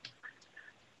 So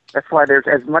that's why there's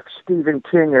as much Stephen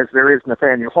King as there is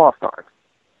Nathaniel Hawthorne.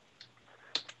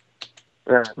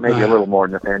 Maybe a little more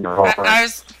Nathaniel Hawthorne.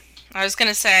 I was going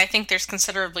to say I think there's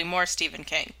considerably more Stephen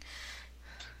King.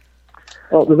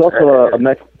 Well, there's also a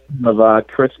mix of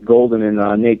Chris Golden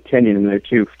and Nate Kenyon in there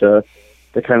too to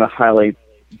kind of highlight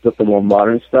the more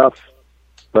modern stuff.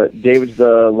 But David's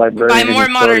the librarian. By more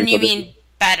modern, you mean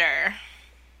better.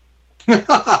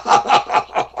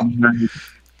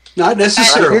 Not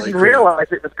necessarily. I didn't realize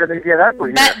it was going to get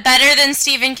ugly. Better than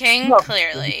Stephen King?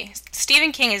 Clearly.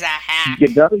 Stephen King is a hack.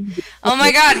 Oh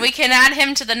my god, we can add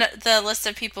him to the list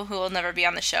of people who will never be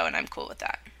on the show, and I'm cool with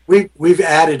that. We've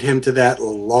added him to that a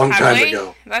long time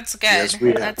ago. That's good. Yes, we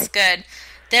have. That's good.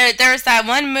 There's that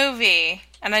one movie,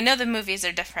 and I know the movies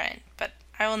are different, but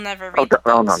I will never read the books.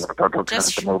 Don't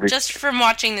the movie. Just from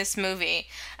watching this movie.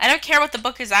 I don't care what the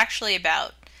book is actually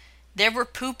about. There were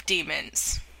poop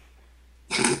demons.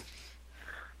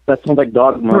 That sounds like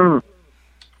Dogma.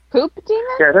 Poop demon?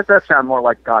 Yeah, that does sound more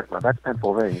like Dogma. That's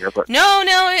Pennsylvania, but No,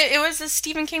 it was a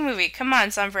Stephen King movie. Come on,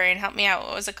 Sunbrain, help me out.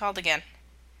 What was it called again?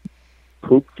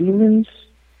 Poop demons?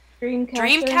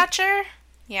 Dreamcatcher?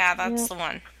 Yeah, that's the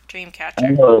one.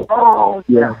 Dreamcatcher. Oh,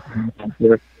 yeah.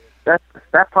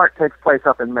 That part takes place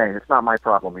up in Maine. It's not my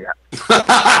problem yet.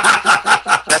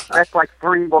 that's like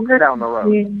 3 books down the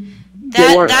road.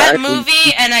 That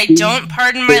movie, and I don't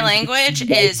pardon my language,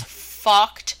 is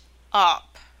fucked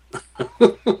up.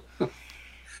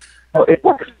 Well, it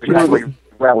works really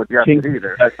well with Justin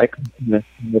either.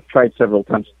 I've tried several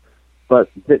times. But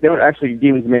they weren't actually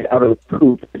demons made out of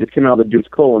poop. They just came out of the dude's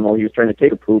colon while he was trying to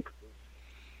take a poop.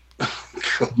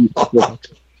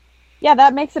 Yeah,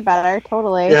 that makes it better.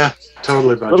 Totally. Yeah,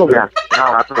 totally better. Yeah,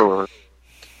 no, absolutely.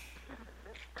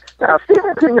 Now,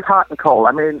 Stephen King is hot and cold.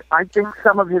 I mean, I think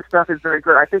some of his stuff is very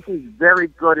good. I think he's very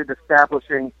good at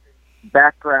establishing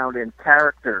background and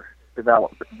character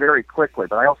development very quickly,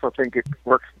 but I also think it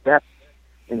works best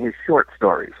in his short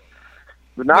stories.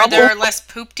 The Where there are less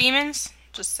poop demons?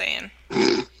 Just saying.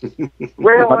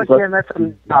 Well, again, that's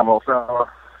a novel, so...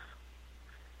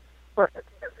 But,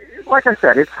 like I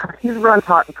said, he runs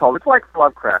hot and cold. It's like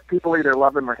Lovecraft. People either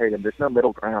love him or hate him. There's no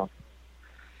middle ground.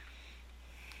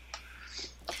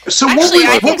 So actually,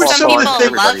 I think some people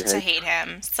love love to hate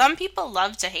him. Some people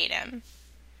love to hate him.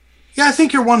 Yeah, I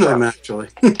think you're one of them, actually.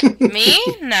 Me?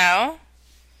 No.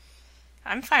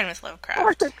 I'm fine with Lovecraft. Well,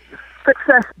 I think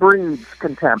success breeds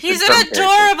contempt. He's an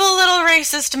adorable little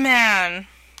racist man.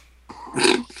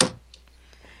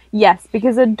 Yes,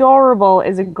 because adorable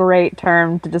is a great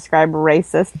term to describe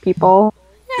racist people.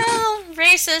 Well,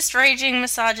 racist, raging,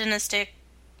 misogynistic,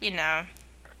 you know.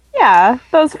 Yeah,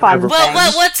 those fun things.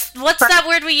 What's that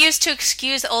word we use to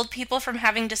excuse old people from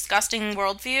having disgusting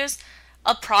worldviews?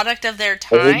 A product of their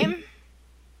time?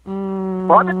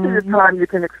 Product of your time, you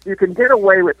can get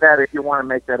away with that if you want to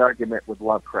make that argument with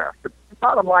Lovecraft. The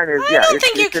bottom line is, I don't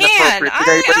think you can.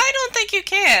 I don't think you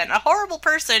can. A horrible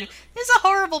person is a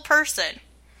horrible person.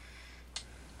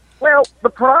 Well, the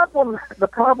problem,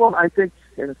 I think,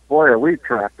 is, boy, are we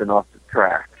drafting off the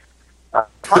track.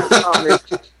 Part of the problem is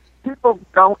people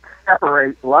don't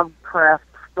separate Lovecraft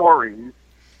stories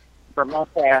from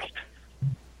Lovecraft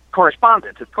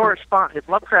correspondence. If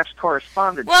Lovecraft's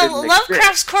correspondence Well, didn't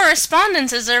Lovecraft's exist,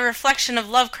 correspondence is a reflection of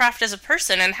Lovecraft as a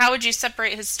person, and how would you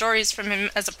separate his stories from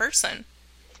him as a person?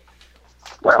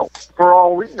 well, for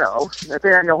all we know,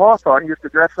 Nathaniel Hawthorne used to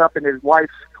dress up in his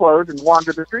wife's clothes and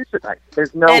wander the streets at night.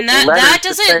 There's no and that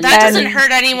doesn't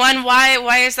hurt anyone.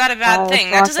 Why is that a bad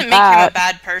thing? That doesn't make him a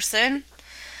bad person.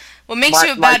 What makes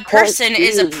you a bad person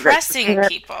is oppressing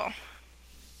people.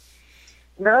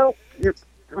 No,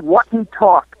 what he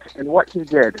talked and what he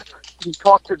did. He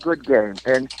talked a good game,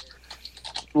 and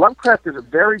Lovecraft is a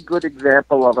very good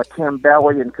example of a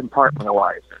Campbellian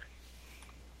compartmentalizer.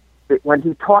 When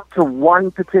he talked to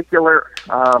one particular,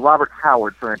 Robert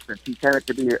Howard, for instance, he tended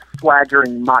to be a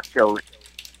swaggering, macho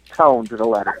tone to the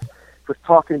letter. Was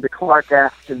talking to Clark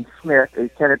Ashton Smith, he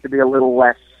tended to be a little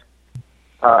less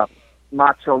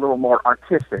macho, a little more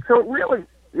artistic. So it really,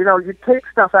 you take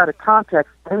stuff out of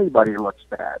context, anybody looks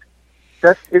bad.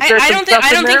 I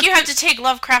don't think you have to take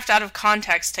Lovecraft out of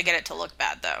context to get it to look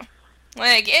bad, though.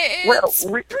 Like, it's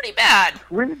pretty bad.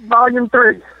 Read Volume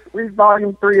 3. Read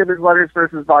Volume 3 of his letters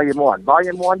versus Volume 1.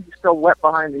 Volume 1, he's still wet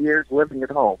behind the ears, living at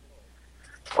home.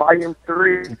 Volume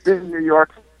 3, he's in New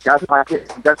York, doesn't like it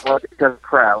because of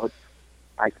crowds.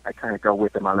 I kind of go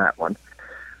with him on that one.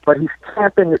 But he's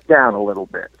tamping it down a little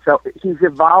bit. So he's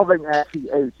evolving as he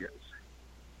ages.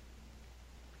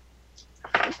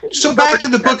 So back to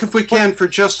the book, if we can, for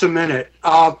just a minute.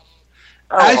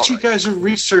 As you guys are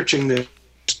researching this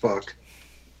book,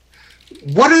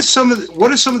 what are some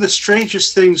of the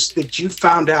strangest things that you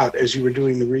found out as you were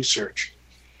doing the research?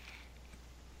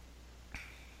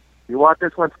 You want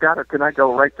this one, Scott, or can I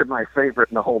go right to my favorite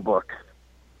in the whole book?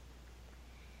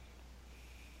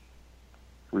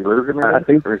 We losing him? I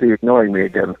think, or is he ignoring me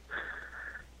again?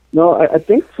 No, I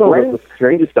think some of the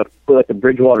strangest stuff, like the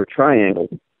Bridgewater Triangle,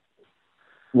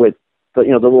 with the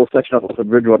little section of the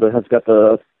Bridgewater that has got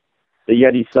the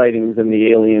Yeti sightings and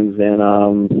the aliens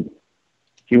and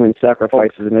human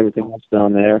sacrifices and everything else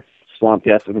down there. Swamp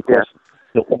gas, and of course,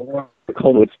 the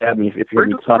cold would stab me if you're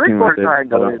talking about it. Bridgewater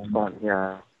Triangle is fun,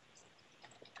 yeah.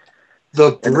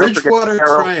 The Bridgewater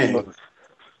Triangle.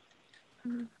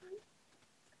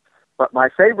 But my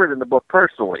favorite in the book,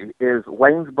 personally, is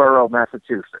Waynesboro,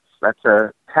 Massachusetts. That's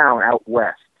a town out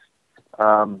west,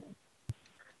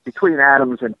 between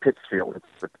Adams and Pittsfield.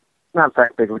 It's not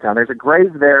that big of a town. There's a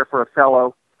grave there for a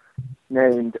fellow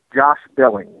named Josh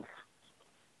Billings.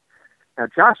 Now,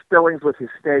 Josh Billings was his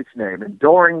stage name, and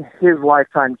during his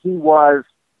lifetime, he was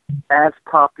as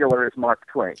popular as Mark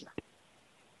Twain.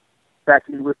 In fact,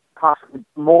 he was possibly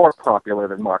more popular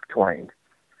than Mark Twain.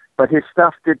 But his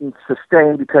stuff didn't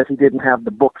sustain because he didn't have the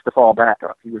books to fall back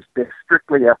on. He was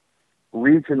strictly a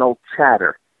regional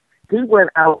chatter. He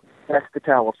went out west to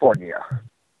California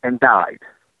and died.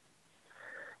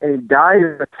 And he died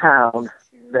in a town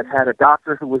that had a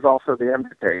doctor who was also the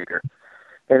undertaker.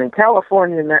 And in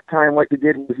California in that time, what you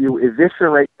did was you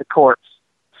eviscerate the corpse,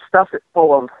 stuff it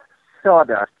full of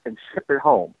sawdust, and ship it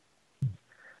home.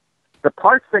 The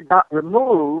parts that got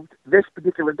removed, this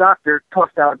particular doctor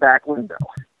tossed out a back window.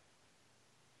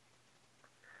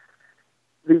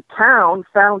 The town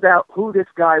found out who this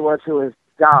guy was who has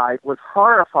died, was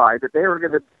horrified that they were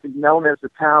going to be known as the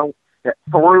town that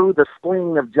threw the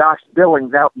spleen of Josh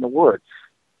Billings out in the woods.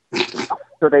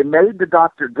 So they made the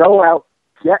doctor go out,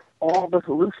 get all the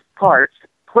loose parts,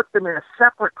 put them in a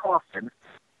separate coffin,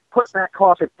 put that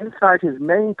coffin inside his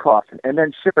main coffin, and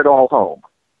then ship it all home.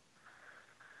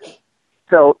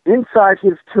 So inside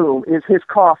his tomb is his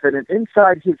coffin, and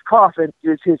inside his coffin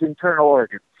is his internal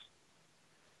organs.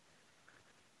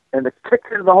 And the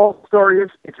kicker of the whole story is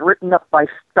it's written up by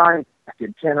Steinbeck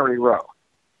in Cannery Row.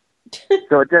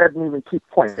 So it doesn't even keep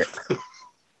pointing.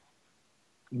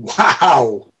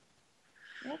 Wow.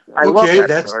 I love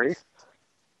that story.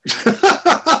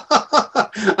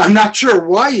 I'm not sure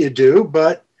why you do,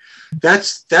 but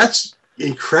that's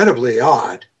incredibly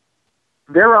odd.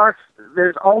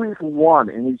 There's always one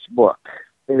in each book.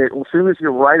 And as soon as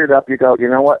you write it up, you go, you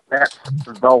know what? That's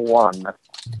the one.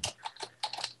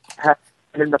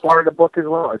 In the part of the book as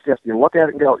well. It's just you look at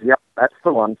it and go, yep, that's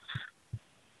the one.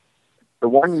 The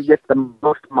one you get the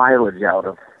most mileage out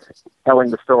of,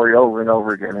 telling the story over and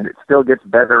over again, and it still gets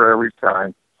better every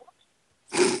time.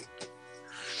 A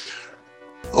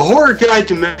Horror Guide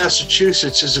to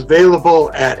Massachusetts is available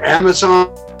at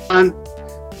Amazon,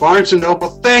 Barnes & Noble.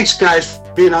 Thanks, guys,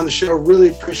 for being on the show. Really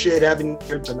appreciate having you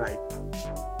here tonight.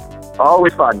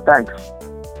 Always fun. Thanks.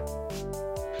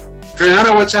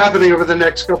 Brianna, what's happening over the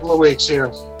next couple of weeks here?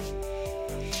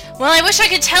 Well, I wish I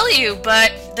could tell you,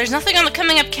 but there's nothing on the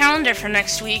coming up calendar for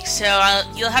next week, so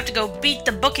you'll have to go beat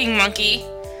the booking monkey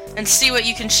and see what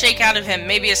you can shake out of him.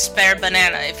 Maybe a spare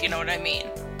banana, if you know what I mean.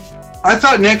 I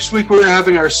thought next week we were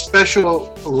having our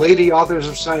special Lady Authors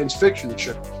of Science Fiction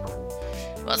show.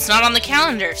 Well, it's not on the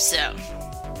calendar, so...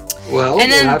 Well,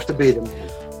 we'll have to beat him.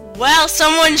 Well,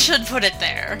 someone should put it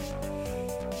there.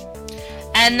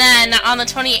 And then on the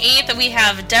 28th, we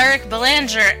have Derek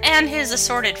Belanger and his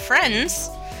assorted friends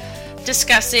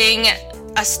discussing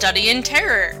A Study in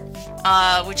Terror,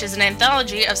 which is an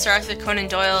anthology of Sir Arthur Conan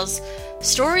Doyle's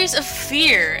stories of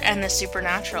fear and the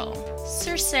supernatural.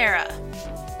 Sir Sarah.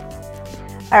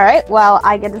 All right, well,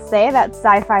 I get to say that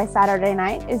Sci-Fi Saturday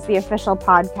Night is the official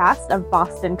podcast of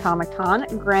Boston Comic Con,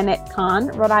 Granite Con,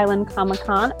 Rhode Island Comic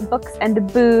Con,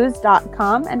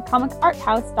 booksandbooze.com, and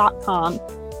comicarthouse.com.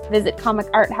 Visit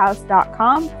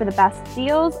comicarthouse.com for the best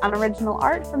deals on original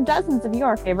art from dozens of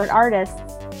your favorite artists.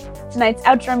 Tonight's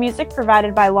outro music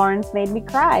provided by Lawrence Made Me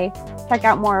Cry. Check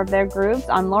out more of their grooves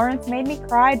on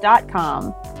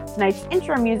lawrencemademecry.com. Tonight's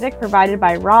intro music provided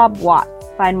by Rob Watts.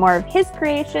 Find more of his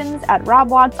creations at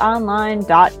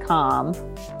robwattsonline.com.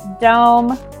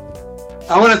 Dome.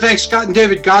 I want to thank Scott and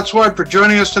David Godsward for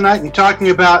joining us tonight and talking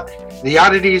about the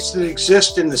oddities that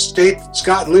exist in the state that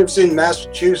Scott lives in,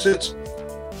 Massachusetts.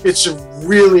 It's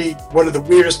really one of the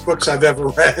weirdest books I've ever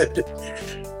read.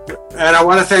 And I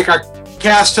want to thank our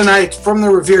cast tonight from the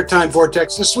Revere Time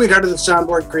Vortex, the sweetheart of the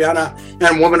soundboard, Kriana,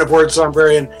 and Woman of Words,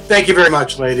 Librarian. Thank you very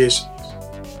much, ladies.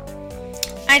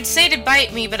 I'd say to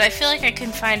bite me, but I feel like I can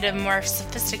find a more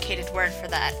sophisticated word for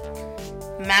that.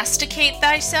 Masticate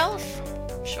thyself?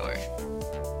 Sure.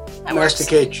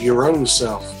 Masticate your own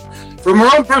self. From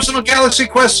her own personal Galaxy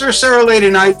Quest, Sir Sarah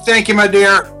Lady Night, thank you, my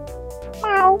dear.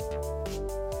 Wow.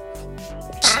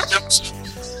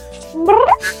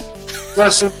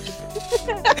 Listen.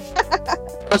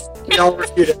 I'll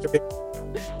refute it. Good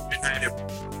night, everyone.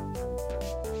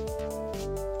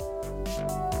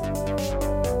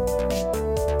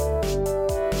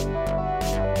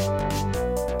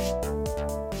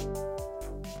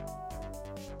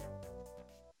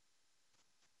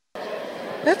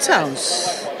 That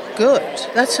sounds good.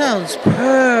 That sounds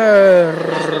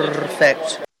perfect.